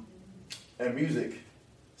 and music.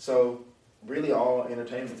 So really all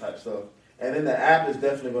entertainment type stuff. And then the app is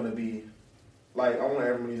definitely going to be. Like, I want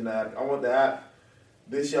everyone using the app. I want the app,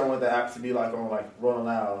 this year I want the app to be like on like Rolling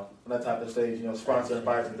Loud, on that type of stage, sponsoring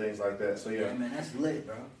fights and things like that. So yeah. Yeah, man, that's lit,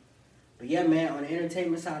 bro. But yeah, man, on the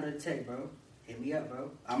entertainment side of the tech, bro, hit me up, bro.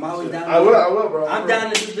 I'm always down. I will, bro. I'm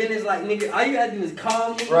down to do business. Like, nigga, all you gotta do is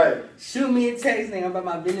call me. Right. Shoot me a text, nigga, about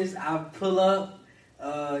my business. I'll pull up.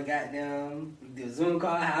 Goddamn, do a Zoom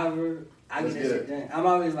call. However, I get that shit done. I'm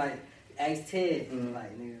always like, ask Ted.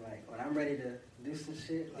 Like, nigga, like when I'm ready to do some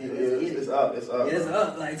shit. Like, it's up. Yeah, it's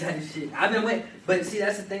up. Like type of shit. I've been waiting, but see,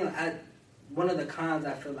 that's the thing. Like, one of the cons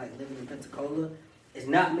I feel like living in Pensacola is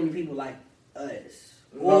not many people like us,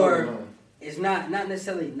 or it's not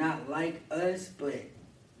necessarily not like us, but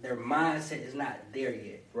their mindset is not there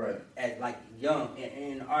yet. Right. At like young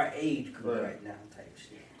in our age group right now, type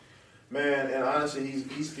shit. Man, and honestly,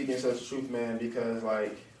 he's speaking such truth, man, because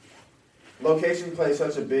like location plays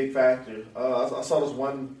such a big factor. I saw this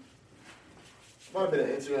one, might have been an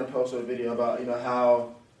Instagram post or a video about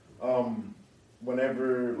how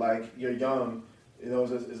whenever like you're young,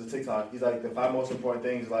 it's a TikTok. He's like the 5 most important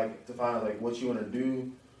things like to find like what you want to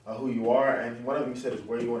do, who you are, and one of them he said is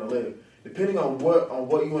where you want to live. Depending on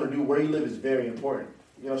what you want to do, where you live is very important.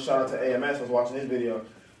 Shout out to AMS. I was watching his video.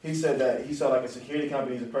 He said that he saw like a security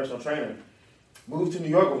company. He's a personal trainer. Moved to New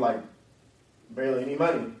York with like barely any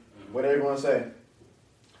money. What did everyone say?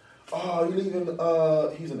 Oh, you leaving?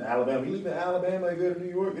 He's in Alabama. You leaving Alabama to go to New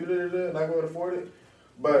York? Not going to afford it.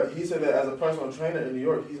 But he said that as a personal trainer in New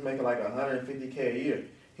York, he's making like $150K a year.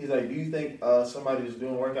 He's like, do you think somebody just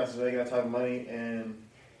doing workouts is making that type of money in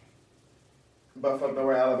buttfuck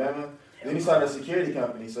nowhere, Alabama? Then he started a security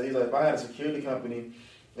company. So he's like, if I had a security company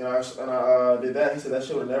and I did that, he said that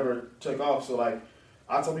shit would never took off. So like,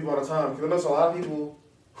 I tell people all the time, because I know a lot of people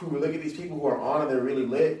who look at these people who are on and they're really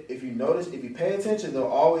lit. If you notice, if you pay attention, they'll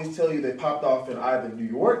always tell you they popped off in either New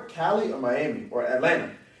York, Cali, or Miami, or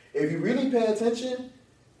Atlanta. If you really pay attention,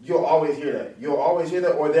 you'll always hear that. You'll always hear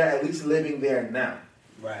that, or they're at least living there now.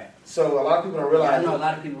 Right. So a lot of people don't realize. Yeah, I know a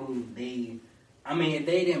lot of people who if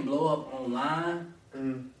they didn't blow up online,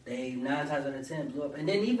 they 9 times out of 10 blew up. And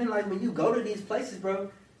then even like when you go to these places, bro,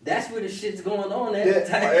 that's where the shit's going on.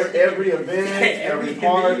 Every event, every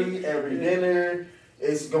party, every dinner,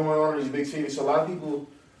 it's going on in these big cities. So a lot of people,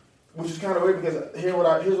 which is kind of weird because here's what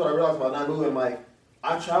I realized about not moving. Like,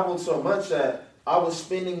 I traveled so much that I was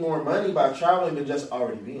spending more money by traveling than just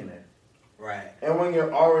already being there. Right. And when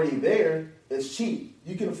you're already there, it's cheap.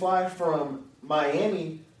 You can fly from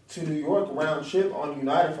Miami to New York round trip on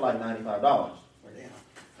United for like $95.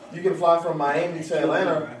 You can fly from Miami to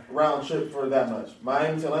Atlanta round trip for that much.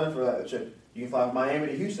 Miami to Atlanta for that trip. You can fly from Miami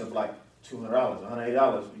to Houston for like $200,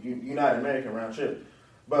 $180. United American round trip.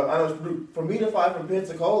 But I know for me to fly from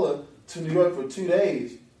Pensacola to New York for 2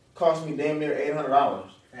 days cost me damn near $800.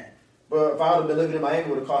 But if I would have been living in Miami, it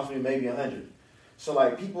would have cost me maybe $100. So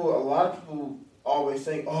like a lot of people always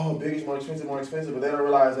think, oh, big is more expensive, but they don't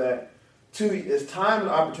realize that it's time and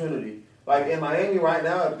opportunity. Like in Miami right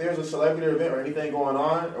now, if there's a celebrity event or anything going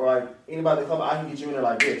on, or like anybody that come, I can get you in there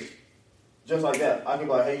like this. Just like that. I can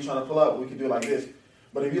be like, hey, you trying to pull up? We can do it like this.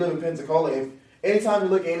 But if you live in Pensacola, anytime you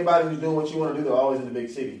look at anybody who's doing what you want to do, they're always in the big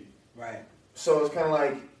city. Right. So it's kind of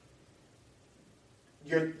like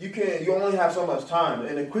you only have so much time,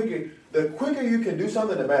 and the quicker you can do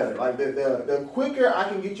something, the better. Like the quicker I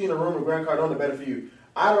can get you in a room with Grant Cardone, the better for you.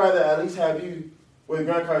 I'd rather at least have you with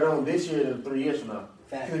Grant Cardone this year than 3 years from now.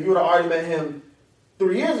 Because if you would have already met him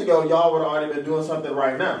 3 years ago, y'all would have already been doing something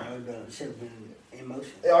right now. It should have been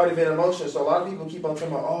emotion. It already been emotion. So a lot of people keep on talking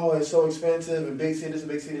about, oh, it's so expensive, and big city this,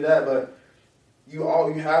 and big city that, but you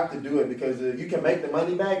have to do it because you can make the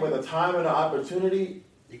money back, but the time and the opportunity,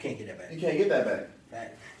 you can't get that back. You can't get that back. Right.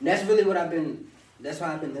 And that's really what that's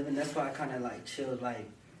why I've been living. That's why I kind of like chilled, like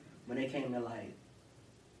when they came to like,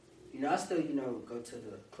 I still, go to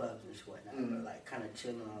the clubs and whatnot, but like kind of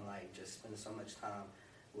chilling on like just spending so much time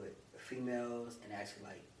with females and actually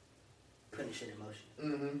like putting shit in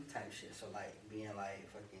motion type shit. So like being like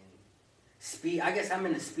fucking speed. I guess I'm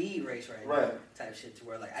in a speed race right now type shit to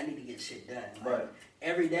where like I need to get shit done. Like,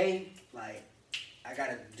 every day, like I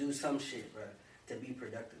gotta do some shit, bro, to be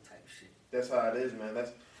productive type shit. That's how it is, man.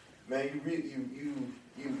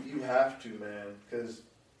 You have to, man, because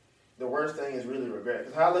the worst thing is really regret.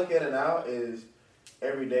 Because how I look at it now is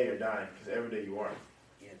every day you're dying, because every day you are.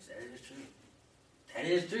 Yes, that is true. That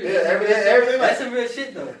is true. Yeah, everything. That's some real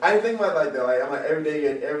shit, though. I didn't think about it like that. Like I'm like every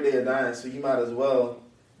day you're dying, so you might as well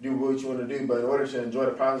do what you want to do. But in order to enjoy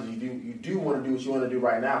the process, you do want to do what you want to do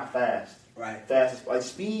right now, fast. Right. Fast. Like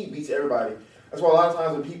speed beats everybody. That's why a lot of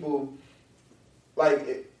times when people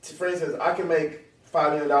for instance, I can make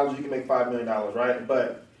 $5 million. You can make $5 million, right?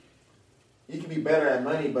 But you can be better at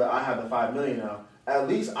money. But I have the $5 million now. At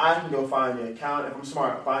least I can go find the account. If I'm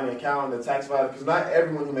smart, find the account, the tax advisor. Because not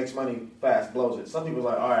everyone who makes money fast blows it. Some people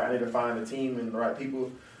are like, all right, I need to find a team and the right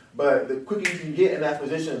people. But the quicker you can get in that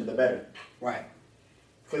position, the better. Right.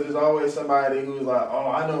 Because there's always somebody who's like, oh,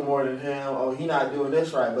 I know more than him. Oh, he not doing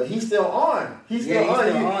this right. But he's still on. He's still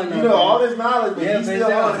on. You know, all this knowledge, but he's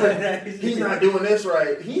still on. He's not doing this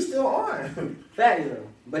right. He's still on. Fact, though.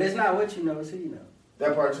 But it's not what you know, it's who you know.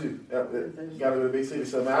 That part, too. You got to go to the big city.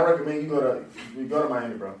 So, man, I recommend you go to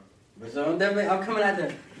Miami, bro. So I'm coming out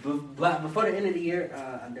there. But before the end of the year,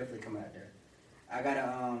 I'm definitely coming out there. I got to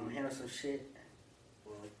handle some shit.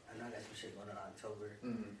 Well, I know I got some shit going on in October.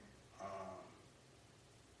 Mm-hmm.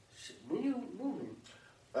 When you moving?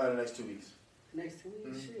 The next 2 weeks. Next 2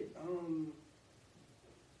 weeks? Mm-hmm. Shit.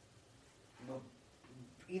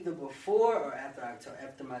 Either before or after October,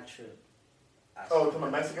 after my trip. Oh, to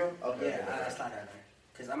Mexico? Okay. Yeah, I slide out there.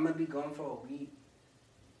 Because I'm going to be going for a week.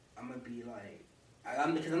 I'm going to be like,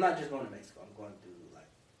 because I'm not just going to Mexico. I'm going through like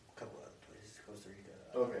a couple other places. Costa Rica.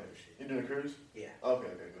 Okay. You doing a cruise? Yeah. Okay,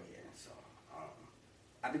 good. Yeah, so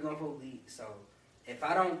I'll be going for a week. So if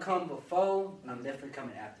I don't come before, I'm definitely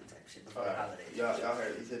coming after type shit before the holidays. Y'all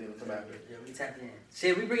heard he said he would come after. Yeah, we tapped in.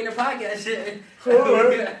 Shit, we bringing the podcast shit. Come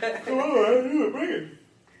on, you bring it.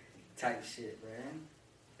 Type shit, man.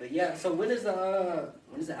 But yeah, so when is the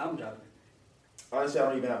album dropping? Honestly, I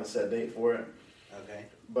don't even have a set date for it. Okay.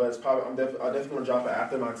 But it's probably I'm definitely gonna drop it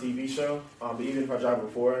after my TV show. But even if I drop it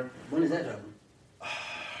before, when is that dropping?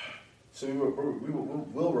 So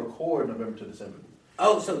we'll record November to December.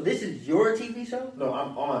 Oh, so this is your TV show? No,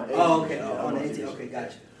 I'm on. Oh, okay. Yeah, on AT. Okay,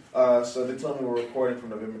 gotcha. So they told me we're recording from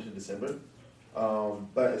November to December.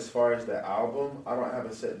 But as far as the album, I don't have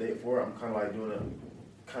a set date for it. I'm kind of like doing it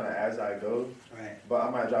kind of as I go. Right. But I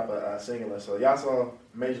might drop a single. So y'all saw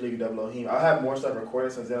Major League Double Ohim. I have more stuff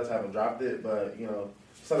recorded since then. I just haven't dropped it. But, you know,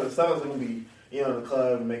 some of the stuff is going to be, you know, in the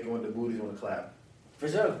club and making when the booties want to clap. For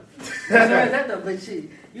sure. That though, but shit,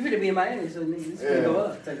 you finna be in Miami, so nigga, it's gonna go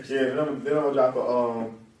up. Type of shit. Yeah, then I'm gonna drop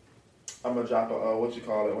a what you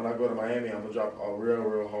call it? When I go to Miami, I'm gonna drop a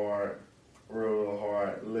real hard,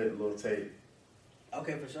 lit little tape.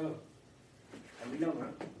 Okay, for sure. And we know, bro.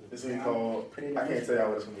 It's gonna be called. I can't tell y'all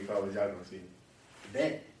what it's gonna be called, but y'all gonna see.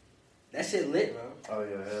 Bet. That shit lit, bro. Oh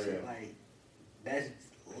yeah, hell shit, yeah. like, that's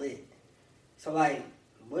lit. So like,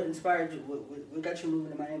 what inspired you? What got you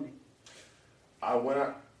moving to Miami?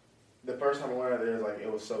 The first time I went out there, like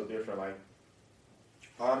it was so different. Like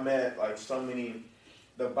I met like so many,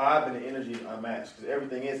 the vibe and the energy is unmatched because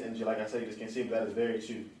everything is energy. Like I said, you just can't see it, but that is very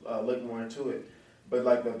true. Look more into it, but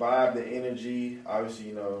like the vibe, the energy, obviously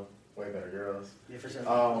you know way better girls. Yeah, for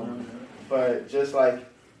sure. But just like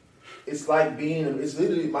it's like it's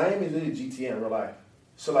literally Miami is literally GTA in real life.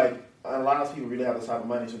 So like a lot of people really have this type of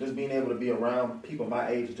money. So just being able to be around people my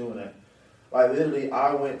age doing that. Like literally,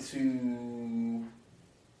 I went to.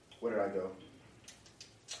 Where did I go?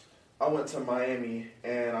 I went to Miami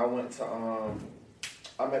and I went to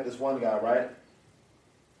I met this one guy, right?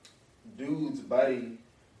 Dude's buddy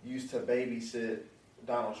used to babysit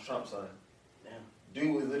Donald Trump's son. Damn.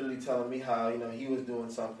 Dude was literally telling me how, you know, he was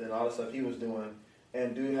doing something, all the stuff he was doing,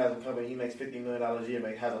 and dude has a company, he makes $50 million a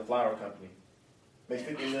year, has a flower company. Makes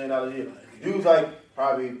 $50 million a year. Dude's like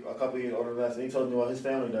probably a couple years older than us, and he told me what his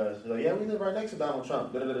family does. He's like, yeah, we live right next to Donald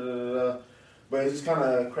Trump. But it's just kind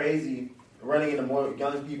of crazy running into more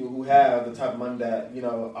young people who have the type of money that, you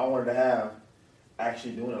know, I wanted to have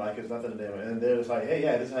actually doing it like it's nothing to them. And they're just like, hey,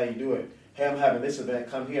 yeah, this is how you do it. Hey, I'm having this event.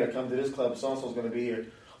 Come here. Come to this club. So-and-so's going to be here.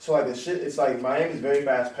 So, like, the shit, it's like Miami's very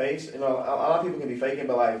fast-paced. You know, a lot of people can be faking,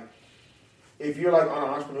 but, like, if you're, like, on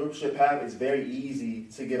an entrepreneurship path, it's very easy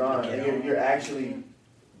to get on. And you're actually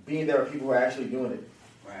being there with people who are actually doing it.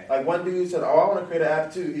 Right. Like one dude said, oh, I want to create an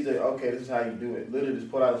app too. He's like, okay, this is how you do it. Literally just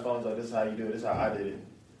pull out his phone and like, this is how you do it. This is how I did it.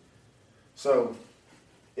 So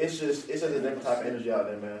it's just a different type of energy out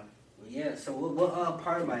there, man. Yeah, so what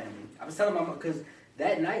part of Miami? I was telling my mom, because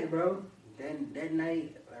that night, bro, that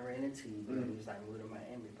night I ran into you, bro. It was like, moving to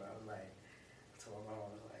Miami, bro. I was like, I told my mom,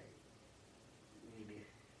 I was like, you need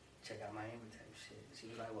to check out Miami type shit. She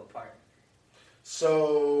was like, what part?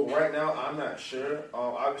 So right now, I'm not sure.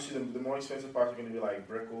 Obviously, the more expensive parts are going to be like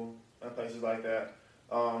Brickell and places like that.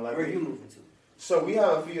 Like where are you moving to? So we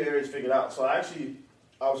have a few areas figured out. So I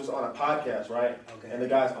was just on a podcast, right? Okay. And the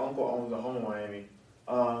guy's uncle owns a home in Miami.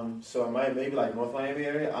 So maybe like North Miami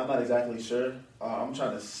area. I'm not exactly sure. I'm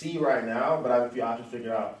trying to see right now, but I have a few options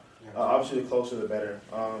figured out. Obviously, the closer the better.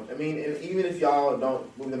 I mean, even if y'all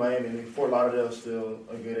don't move to Miami, I mean, Fort Lauderdale is still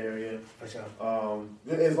a good area. For sure.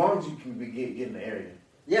 As long as you can get in the area.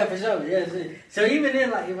 Yeah, for sure. Yeah. So even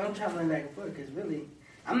then, like, if I'm traveling back and forth, because really,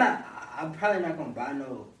 I'm probably not gonna buy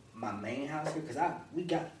my main house here, because I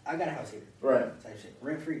got a house here. Right. Type shit,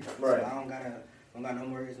 rent free. Right. So I don't gotta Don't got no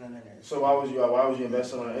mortgage, none of that. So why would you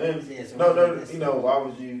invest on it? And then, Yeah, so why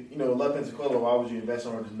would you, La Pensacola, why would you invest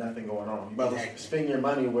on where there's nothing going on? You about to spend your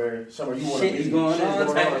money where somewhere you want to be. Shit is going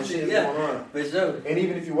on. Shit is going on. For sure. And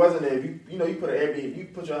even if you wasn't there, you put an Airbnb, you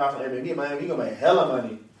put your house on Airbnb in Miami, you're gonna make hella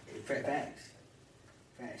money. Facts.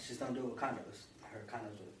 Just don't do it with condos. I heard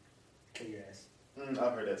condos will kill your ass.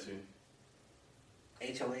 I've heard that too.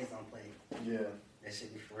 HOAs don't play. Yeah. That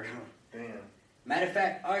shit be for real. Damn. Matter of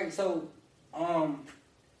fact, all right. So,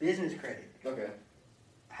 business credit. Okay.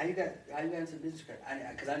 How you got into business credit?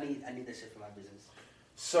 Because I need that shit for my business.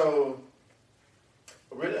 So,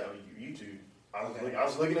 really, YouTube. I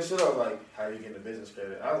was looking at shit. I was like, "How you getting the business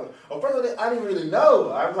credit?" I was like, first of all, I didn't really know.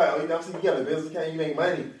 I was like, "Oh, you got a business account, you make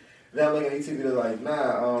money." Then I'm looking at YouTube videos like,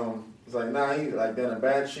 it's like, he like done a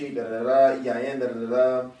bad sheet, EIN,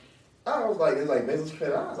 I was like, it's like business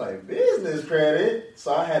credit. I was like, business credit.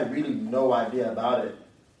 So I had really no idea about it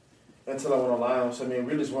until I went online. So I mean,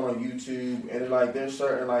 really just went on YouTube, and like there's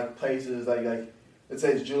certain like places like it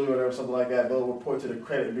says Julie or whatever, something like that. They'll report to the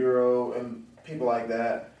credit bureau and people like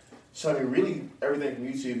that. So I mean, really everything from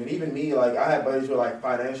YouTube, and even me, like I had buddies who were like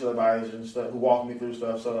financial advisors and stuff who walked me through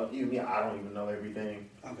stuff. So even me, I don't even know everything.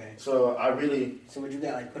 Okay. So I really. So would you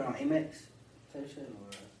got like put on Amex type shit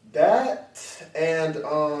or? That and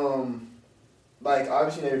like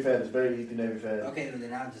obviously Navy Fed is very easy Navy Fed. Okay, well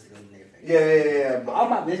then I'll just go to Navy Fed. Yeah. But all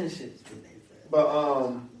my business shit is with Navy Fed. But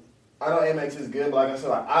I know Amex is good, but like I said,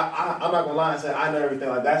 like I'm not gonna lie and say I know everything.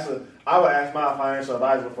 Like I would ask my financial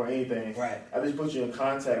advisor before anything. Right. I just put you in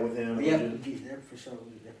contact with him. Yeah, for sure.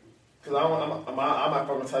 Cause I'm not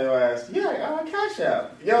fucking tell your ass. Yeah, Cash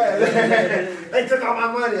App. Yeah, they took all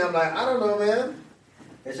my money. I'm like, I don't know, man.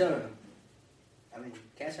 For sure. I mean,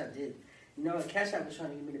 Cash App did. You know what? Cash App was trying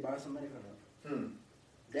to get me to borrow some money from them.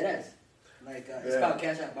 Deadass. Like, it's called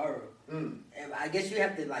Cash App Borrow. And I guess you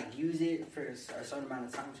have to, like, use it for a certain amount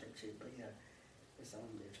of time check shit. But, yeah, it's something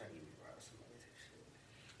they're trying to get me to borrow some money type shit.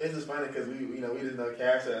 It's just funny because we just know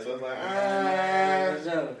Cash App. So it's like,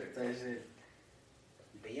 type shit.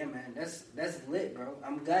 But, yeah, man, that's lit, bro.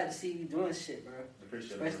 I'm glad to see you doing shit, bro.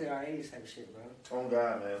 Appreciate it. Especially our age type shit, bro. Oh,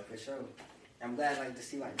 God, man. For sure. I'm glad, like, to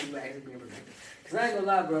see, like, people actually being productive. Because I ain't gonna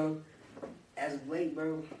lie, bro. As of late,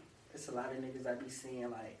 bro, there's a lot of niggas I be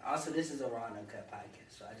seeing, like... Also, this is a raw and uncut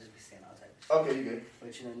podcast, so I just be seeing all types of shit. Okay, you good.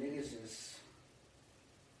 But, you know, niggas just...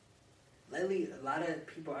 Lately, a lot of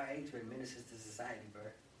people our age been menaces to society, bro.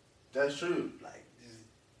 That's true. Like, just...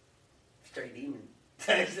 Straight demon.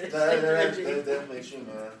 That's definitely true,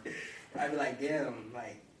 man. I be like, damn,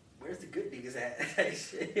 like... Where's the good niggas at?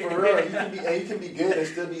 For real, you can be good and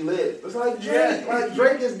still be lit. It's like Drake. Like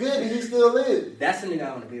Drake is good and he's still lit. That's the nigga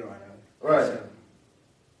I want to be around. Right. So.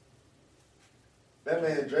 That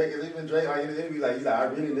man Drake is even Drake. Like he's like I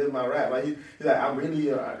really live my rap. Like he's like I'm really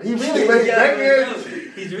he really like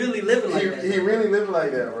he's really living like that. He really living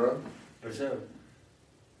like that, bro. For sure.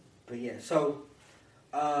 But yeah, so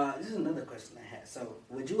this is another question I had. So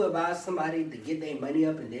would you advise somebody to get their money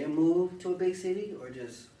up and then move to a big city, or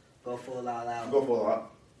just go full all out? Go full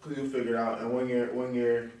out, cause you'll figure it out. And when you're,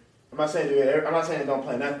 I'm not saying don't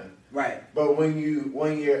play nothing. Right. But when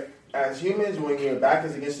you're as humans, when your back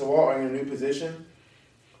is against the wall or in a new position,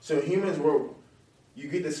 so humans you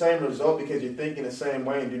get the same result because you're thinking the same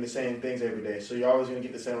way and doing the same things every day. So you're always gonna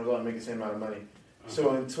get the same result and make the same amount of money.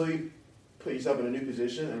 So until you put yourself in a new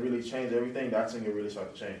position and really change everything, that's when you really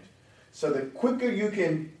start to change. So the quicker you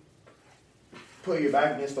can put your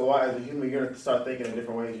back against the wall as a human, you're going to start thinking in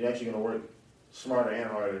different ways. You're actually going to work smarter and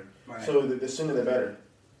harder. Right. So the sooner the better.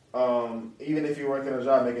 Even if you're working a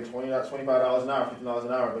job making $25 an hour, $15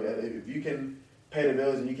 an hour, but if you can pay the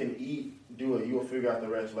bills and you can eat, do it, you will figure out the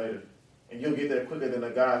rest later. And you'll get there quicker than a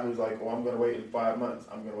guy who's like, oh, I'm going to wait in 5 months.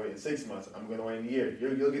 I'm going to wait in 6 months. I'm going to wait in a year.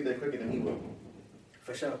 You'll get there quicker than he will.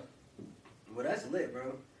 For sure. Well, that's lit,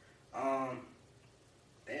 bro.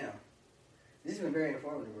 Damn. This has been very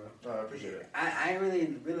informative, bro. I appreciate it. I ain't really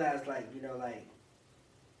realized, like, you know, like,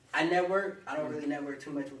 I network. I don't really network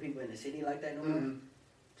too much with people in the city like that no more.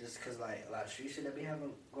 Just because, like, a lot of street shit that we have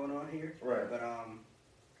going on here. Right. But,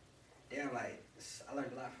 damn, like, I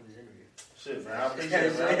learned a lot from this interview. Shit, man. I appreciate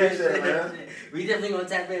it, man. We definitely going to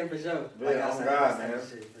tap in for sure. Yeah, like oh God, man.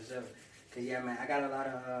 Shit, for sure. Because, yeah, man, I got a lot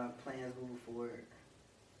of plans moving forward.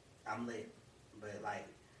 I'm lit. But, like,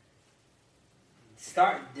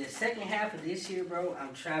 start the second half of this year, bro.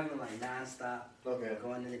 I'm traveling like nonstop. Okay.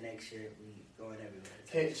 Going into the next year, we going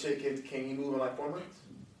everywhere. Can you move in like 4 months?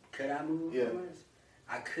 Could I move in 4 months?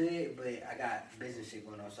 I could, but I got business shit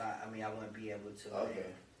going on, so I wouldn't be able to. Like, okay.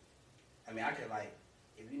 I mean, I could like,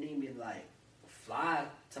 if you need me to like fly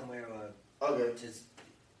somewhere or okay, just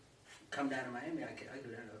come down to Miami, I could do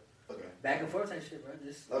that. Okay. back and forth type shit, bro.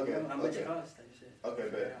 Just okay. How much it costs type shit. Okay,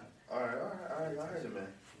 bet. All right. I heard it, man.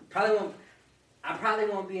 I probably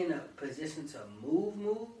won't be in a position to move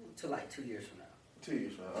till like 2 years from now. 2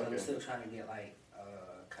 years from now. So Okay. I'm still trying to get like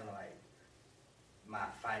kind of like my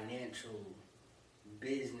financial,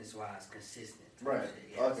 business wise consistent. Right.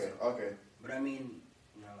 Shit. Yeah, Okay. so, Okay. But I mean,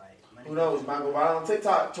 you know, like money. Who knows? Might go viral on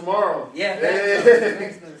TikTok tomorrow. Yeah. Yeah.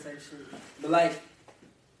 Facts, type shit. But like,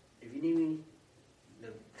 if you need me to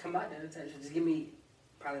come out there type shit, just give me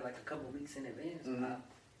probably like a couple weeks in advance. Mhm. I'll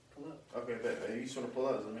pull up. Okay, bet. Hey, you just want to pull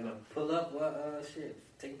up? Let me know. Pull up, shit.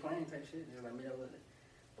 Take a plane type shit. Just let me know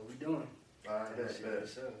what we doing. All right, bet. For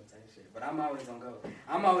sure, type shit. But I'm always gonna go.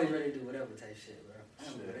 I'm always ready to do whatever type shit, bro.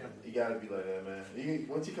 Shit, you gotta be like that, man.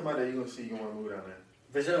 Once you come out there, you gonna see you wanna move down there.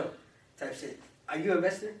 For sure, type shit. Are you an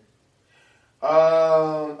investor?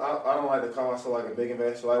 I don't like to call myself like a big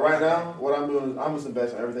investor. Like right now, what I'm doing is I'm just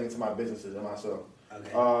investing everything into my businesses and myself.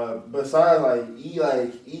 Okay. Besides like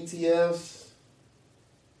ETFs,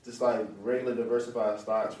 just like regular diversified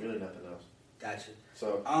stocks, really nothing else. Gotcha.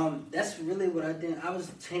 So that's really what I did. I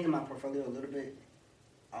was changing my portfolio a little bit.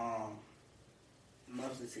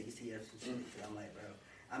 Mostly to ETFs and shit. Cause I'm like, bro,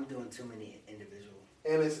 I'm doing too many individual.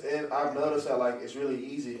 and I've noticed that like it's really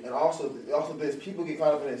easy, and also this people get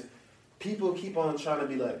caught up in this. People keep on trying to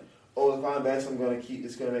be like, oh, if I invest,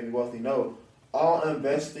 it's gonna make me wealthy. No, all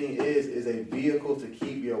investing is a vehicle to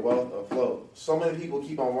keep your wealth afloat. So many people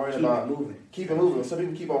keep on worrying about keep it moving. Some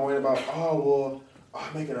people keep on worrying about,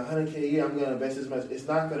 I'm making $100K a year, I'm gonna invest this much. It's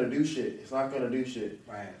not gonna do shit. It's not gonna do shit.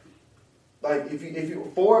 Right. Like if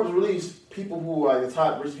you Forbes released people who are like the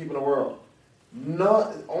top richest people in the world.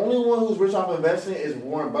 Only one who's rich off investing is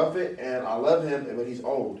Warren Buffett, and I love him, but he's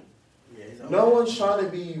old. Yeah, he's old. No one's trying to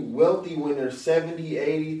be wealthy when they're 70,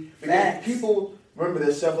 80. Because Facts. people remember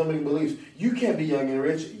their self-limiting beliefs. You can't be young and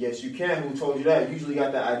rich. Yes, you can. Who told you that? You usually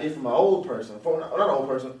got that idea from an old person. Not an old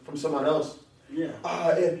person, from someone else. Yeah.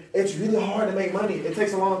 It's really hard to make money. It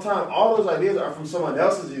takes a long time. All those ideas are from someone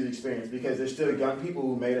else's experience because there's still young people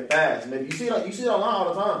who made it fast. Maybe you see it online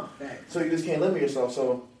all the time. Facts. So you just can't limit yourself.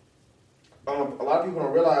 So a lot of people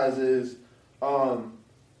don't realize is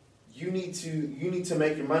you need to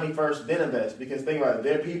make your money first, then invest. Because think about it,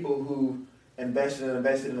 there are people who invested,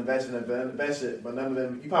 but none of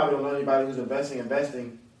them. You probably don't know anybody who's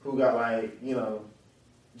investing who got like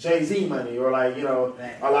Jay-Z money or like a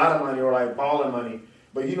lot of money or like baller money.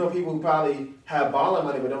 But you know people who probably have baller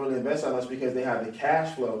money but don't really invest that much because they have the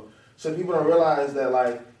cash flow. So people don't realize that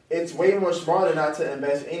like it's way more smarter not to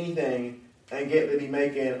invest anything and get to be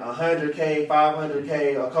making $100K,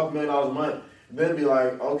 $500K, a couple $1 million a month. Then be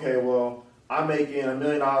like, okay, well, I'm making $1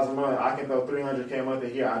 million a month. I can throw $300K a month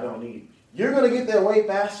in here. I don't need. You're gonna get there way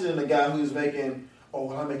faster than the guy who's making,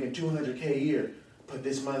 I'm making $200K a year. But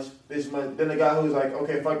this much. Then the guy who's like,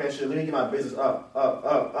 okay, fuck that shit. Let me get my business up,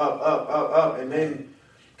 and then,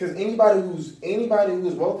 because anybody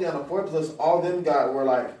who's wealthy on the Forbes list, all them got were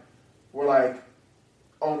like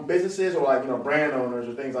own businesses or like brand owners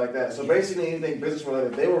or things like that. So basically anything business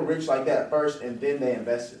related, they were rich like that first, and then they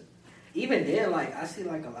invested. Even then, like I see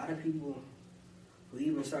like a lot of people who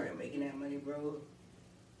even started making that money, bro.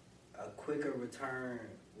 A quicker return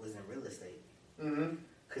was in real estate. Mm-hmm.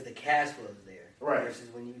 Because the cash flow is there. Right. Versus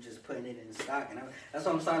when you just putting it in stock. And that's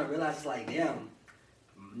what I'm starting to realize. It's like, damn,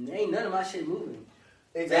 ain't none of my shit moving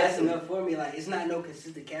fast enough for me. Like, it's not no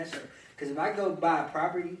consistent cash flow. Because if I go buy a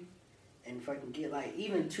property and fucking get like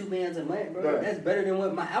even $2 million a month, bro, that's better than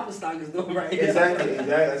what my Apple stock is doing right now. Exactly.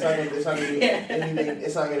 It's not gonna be anything.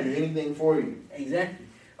 It's not gonna be anything for you. Exactly.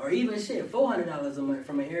 Or even shit, $400 a month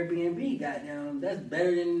from an Airbnb. Goddamn, that's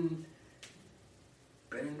better than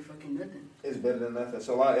fucking nothing. It's better than nothing.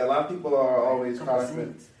 So a lot of people are always caught up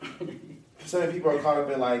in. So many people are caught up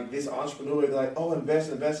in like this entrepreneur. They're like,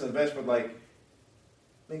 invest. But like,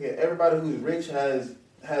 nigga, everybody who's rich has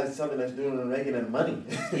something that's doing and making them money.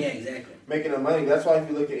 Yeah, exactly. Making them money. That's why if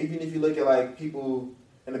you look at like people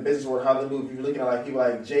in the business world, how they move. If you're looking at like people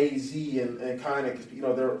like Jay-Z and Kanye, because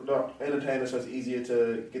they're entertainers, so it's easier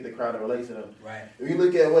to get the crowd to relate to them. Right. If you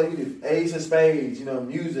look at what he do, Ace of Spades,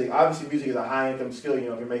 music. Obviously, music is a high income skill. If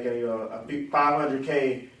you're making a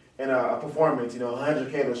 $500K in a performance,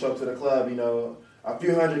 $100K to show up to the club, a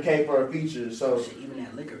few $100K for a feature. So even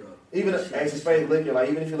that liquor though. Even Ace of Spades liquor, like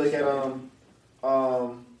even if you look at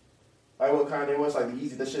like what Kanye was, like the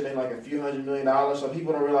Yeezy, that shit made like a few $100 million. So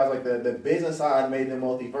people don't realize like the business side made them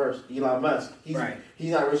wealthy first. Elon Musk, he's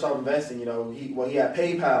not rich off investing. He had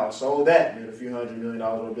PayPal, sold that, made a few $100 million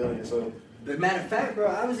or $1 billion. So, but matter of fact, bro,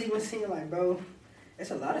 I was even seeing like, bro,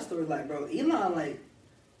 it's a lot of stories like, bro, Elon, like,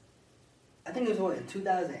 I think it was in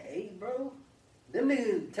 2008, bro, Them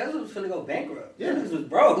niggas, Tesla was finna go bankrupt. Yeah. Them niggas was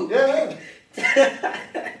broke. Yeah.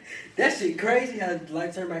 That shit crazy how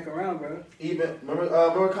life turned back around, bro. Even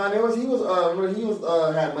remember Kanye was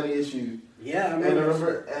had money issues. Yeah, I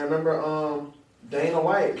remember Dana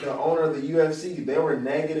White, the owner of the UFC, they were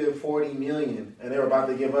negative 40 million, and they were about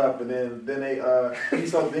to give up, and then they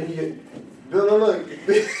look.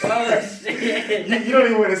 Oh shit! you don't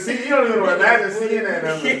even want to see. You don't even want to imagine seeing that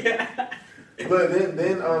number. Yeah. But then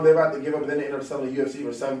they're about to give up, and then they end up selling the UFC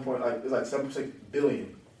for 7.6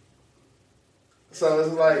 billion. So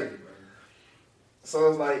it's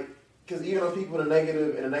like, because even though people in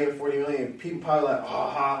a negative 40 million, people probably like,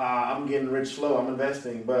 I'm getting rich slow, I'm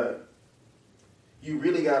investing, but you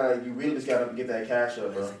really just gotta get that cash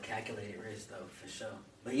up, bro. It's a calculated risk though, for sure.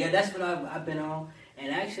 But yeah, that's what I've been on,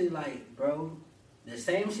 and actually, like, bro, the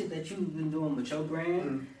same shit that you've been doing with your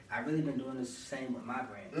brand, I've really been doing the same with my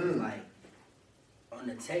brand. Like, on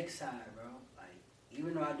the tech side, bro, like,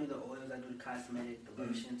 even though I do the oils, I do the cosmetic, the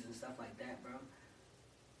lotions and stuff like that, bro,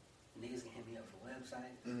 niggas can hit me up for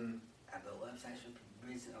websites. I built websites for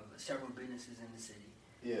several businesses in the city.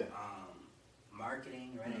 Yeah.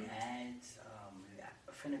 Marketing, running ads. I'm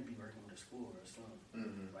finna be working with a school real soon.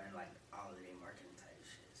 Running like all of their marketing type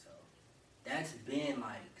shit. So that's been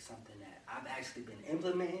like something that I've actually been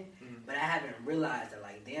implementing, but I haven't realized that,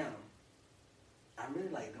 like, damn, I'm really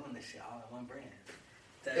like doing this shit all in one brand.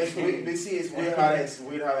 It's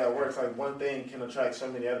weird how that works. Like, one thing can attract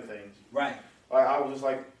so many other things. Right. Like, I was just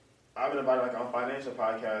like, I've been invited like on financial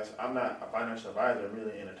podcasts. I'm not a financial advisor, I'm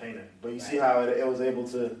really an entertainer. But you see how it was able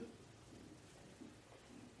to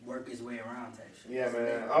work its way around type shit. Yeah,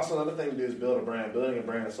 man. Also, another thing to do is build a brand. Building a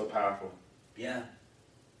brand is so powerful. Yeah.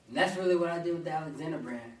 And that's really what I did with the Alexander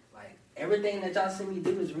brand. Like, everything that y'all see me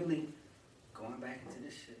do is really going back into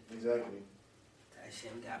this shit. Exactly. That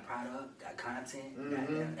shit, we got product, got content, got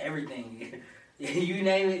everything. You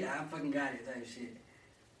name it, I fucking got it type shit.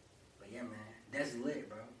 But yeah, man, that's lit,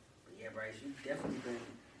 bro. But yeah, Bryce, you've definitely been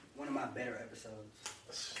one of my better episodes.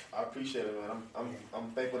 I appreciate it, man.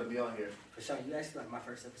 I'm thankful to be on here. For sure, you actually like my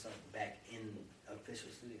first episode back in official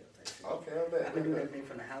studio type shit. Okay, I bet. I can do everything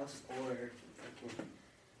from the house or fucking.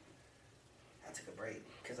 I took a break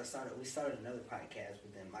because we started another podcast,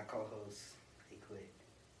 but then my co-host, he quit.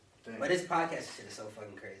 Dang. But this podcast shit is so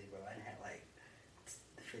fucking crazy, bro. I had like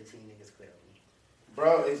 15 niggas quit on me.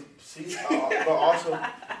 Bro, but also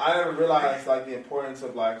I never realized like the importance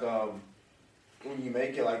of like when you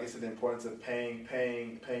make it, like it's the importance of paying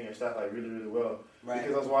your staff like really, really well. Right.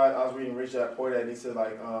 Because that's why I was reading Rich Dad Poor Dad, and he said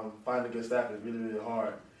like finding good staff is really, really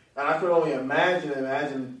hard. And I could only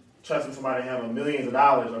imagine trusting somebody to handle millions of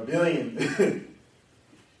dollars or billions.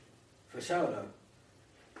 For sure though.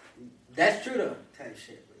 That's true though, type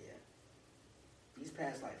shit. But yeah, these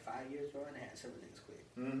past like 5 years, bro, and I had several niggas quit.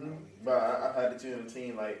 But I've had to tune the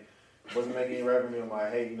team, like, wasn't making any revenue. I'm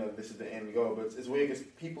like, hey, this is the end goal. But it's weird because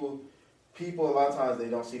people a lot of times they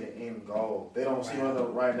don't see the end goal. They don't see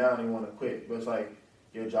what right now and they want to quit. But it's like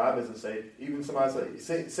your job isn't safe. Even somebody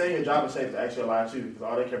saying your job is safe is actually a lie too, because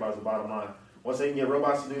all they care about is the bottom line. Once they can get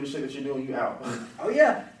robots to do the shit that you're doing, you out. Oh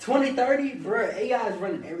yeah, 2030, bro. AI is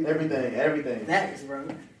running everything. Everything. That is, bro.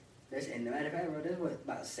 And the matter of fact, bro, that's what,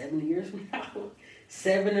 about 7 years from now,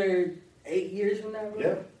 7 or 8 years from now,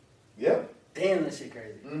 bro. Yep. Damn, that shit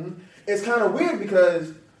crazy. It's kind of weird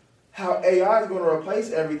because how AI is going to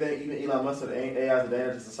replace everything. Even Elon Musk said AI is a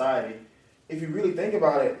danger to society. If you really think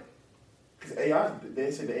about it, because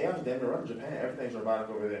they say the AI is damn near running Japan. Everything's robotic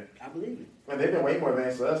over there. I believe it. And they've been way more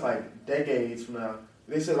advanced, so that's like decades from now.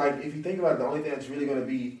 They said like if you think about it, the only thing that's really going to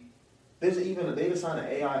be they just signed an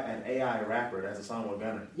AI rapper that's a song with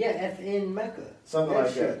Gunna. Yeah, FN Mecca. Something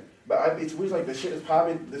like that. But it's weird. Like the shit is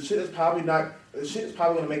probably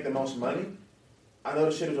going to make the most money. I know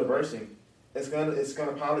the shit is reversing. It's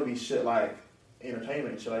gonna probably be shit like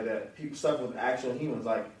entertainment, shit like that. People stuff with actual humans,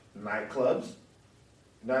 like nightclubs.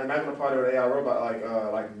 Not gonna party with an AI robot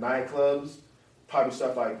like nightclubs. Probably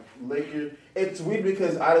stuff like liquor. It's weird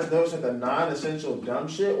because I just noticed that the non-essential dumb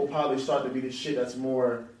shit will probably start to be the shit that's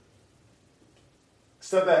more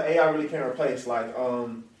stuff that AI really can't replace. Like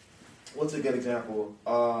what's a good example?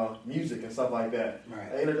 Music and stuff like that.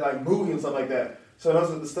 Right. Like movies and stuff like that. So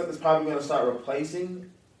those are the stuff that's probably going to start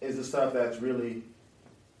replacing is the stuff that's really.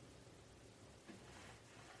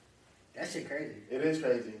 That shit crazy. It is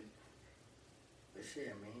crazy. But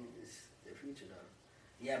shit, I mean, it's the future though.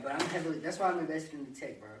 Yeah, but that's why I'm investing in the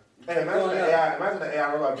tech, bro. Hey, imagine the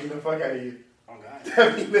AI robot beating the fuck out of you. Oh God.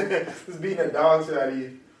 Just beating the dog shit out of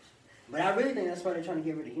you. But I really think that's why they're trying to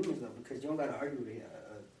get rid of humans though, because you don't got to argue with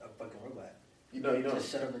a fucking robot. You know.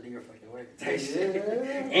 Just shut up and do your fucking work. Yeah.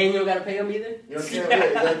 And you don't gotta pay them either. You know what I'm saying? Yeah,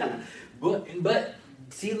 exactly. But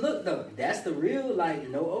see, look though, that's the real like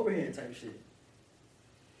no overhead type shit.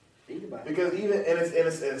 Think about it. Because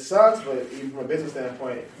it sucks, but even from a business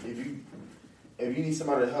standpoint, if you need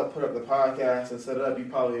somebody to help put up the podcast and set it up, you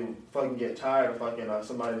probably fucking get tired of fucking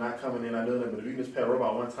somebody not coming in and doing it. But if you just pay a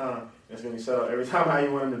robot one time, it's gonna be set up every time how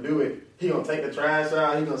you want him to do it. He gonna take the trash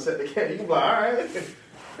out. He gonna set the camera. You can be like, all right.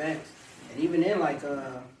 Facts. And even then, like,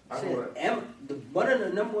 one of the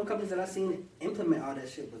number one companies that I seen implement all that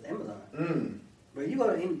shit was Amazon. But you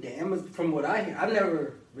go to the Amazon, from what I hear, I've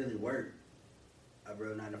never really worked a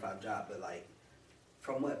real 9-to-5 job, but like,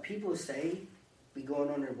 from what people say, be going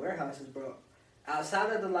on in warehouses, bro.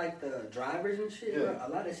 Outside of the drivers and shit, bro, a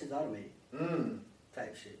lot of that shit's automated.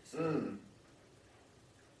 Type shit. So.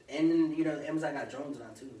 And then, you know, Amazon got drones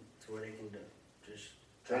now too, to where they can just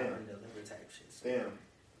drive and deliver type shit. So. Damn.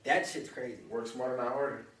 That shit's crazy. Work smarter, not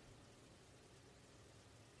harder.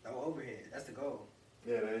 No overhead. That's the goal.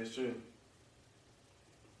 Yeah, that is true.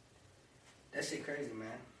 That shit crazy, man.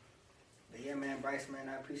 But yeah, man, Bryce, man,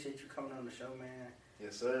 I appreciate you coming on the show, man.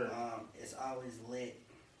 Yes, sir. It's always lit.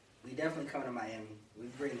 We definitely come to Miami. We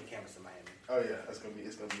bring the cameras to Miami. Oh yeah, it's gonna be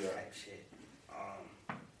type shit.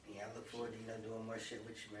 Yeah, I look forward to doing more shit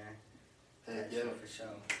with you, man. Yeah, for sure.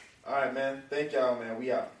 All right, man. Thank y'all, man.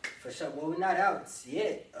 We out. For sure. Well, we're not out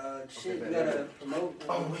yet. Shit, we gotta promote.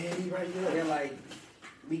 Oh man, you right there. Yeah, like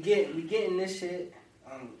we getting this shit.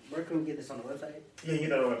 Where can we get this on the website? Yeah, you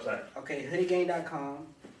know the website. Okay, hoodiegang.com.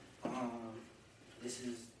 This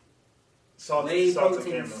is salted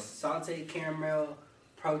protein, caramel. Salted caramel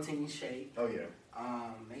protein shake. Oh yeah.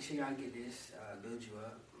 Make sure y'all get this. Build you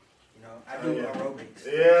up. You know, I do aerobics.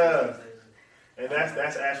 Yeah. And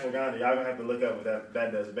that's ashwagandha. Y'all gonna have to look up what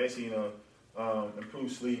that does. Basically, you know,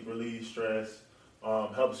 improves sleep, relieves stress,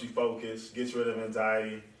 helps you focus, gets rid of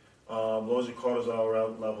anxiety, lowers your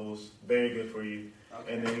cortisol levels. Very good for you.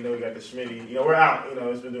 Okay. And then, you know, we got the Schmitty. You know, we're out. You know,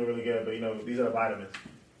 it's been doing really good. But, you know, these are the vitamins.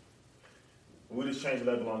 We just changed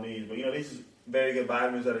the level on these. But, you know, these are very good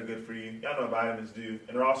vitamins that are good for you. Y'all know what vitamins do.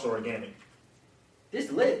 And they're also organic. This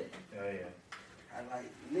lit. Yeah, yeah. I like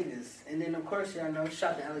niggas. And then, of course, y'all know,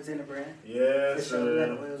 shop the Alexander brand. Yes,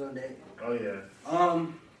 sir. Oils on deck. Oh, yeah.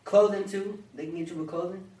 Clothing, too. They can get you with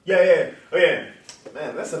clothing. Yeah, yeah. Oh, yeah.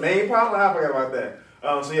 Man, that's the main problem. I forgot about that.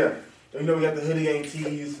 So, yeah. You know, we got the Hoodie Gang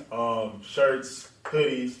tees, shirts,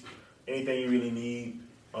 hoodies, anything you really need.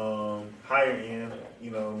 Higher end,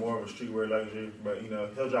 you know, more of a streetwear luxury. But, you know,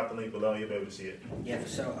 he'll drop the link below. You'll be able to see it. Yeah, for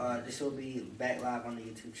sure. This will be back live on the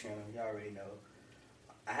YouTube channel. Y'all already know.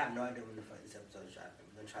 I have no idea when the fuck this episode is dropping.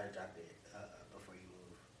 We're going to try to drop it before you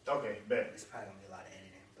move. Okay, bet. It's probably going to be a lot of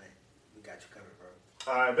editing, but we got you covered, bro.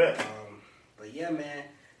 All right, bet. But, yeah, man.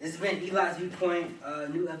 This has been Eli's Viewpoint.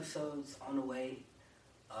 New episodes on the way.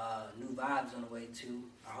 New vibes on the way too.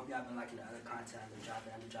 I hope y'all been liking the other content I've been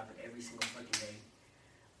dropping. I've been dropping every single fucking day.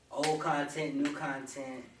 Old content, new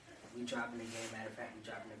content. We dropping again. Matter of fact, we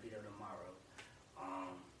dropping a video tomorrow.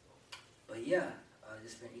 But yeah,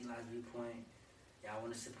 this has been Eli's Viewpoint. Y'all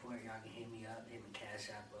want to support? Y'all can hit me up. Hit me Cash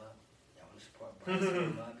App up. Y'all want to support Bryce? Hit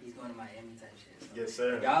him up. He's going to Miami type shit. So yes,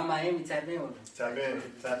 sir. Y'all in Miami, tap in with him.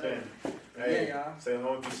 Tap in. Hey, yeah, y'all. Say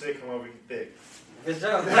home if you sick, come over if you thick. For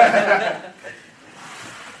sure.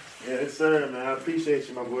 Yes, sir, man. I appreciate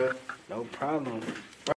you, my boy. No problem.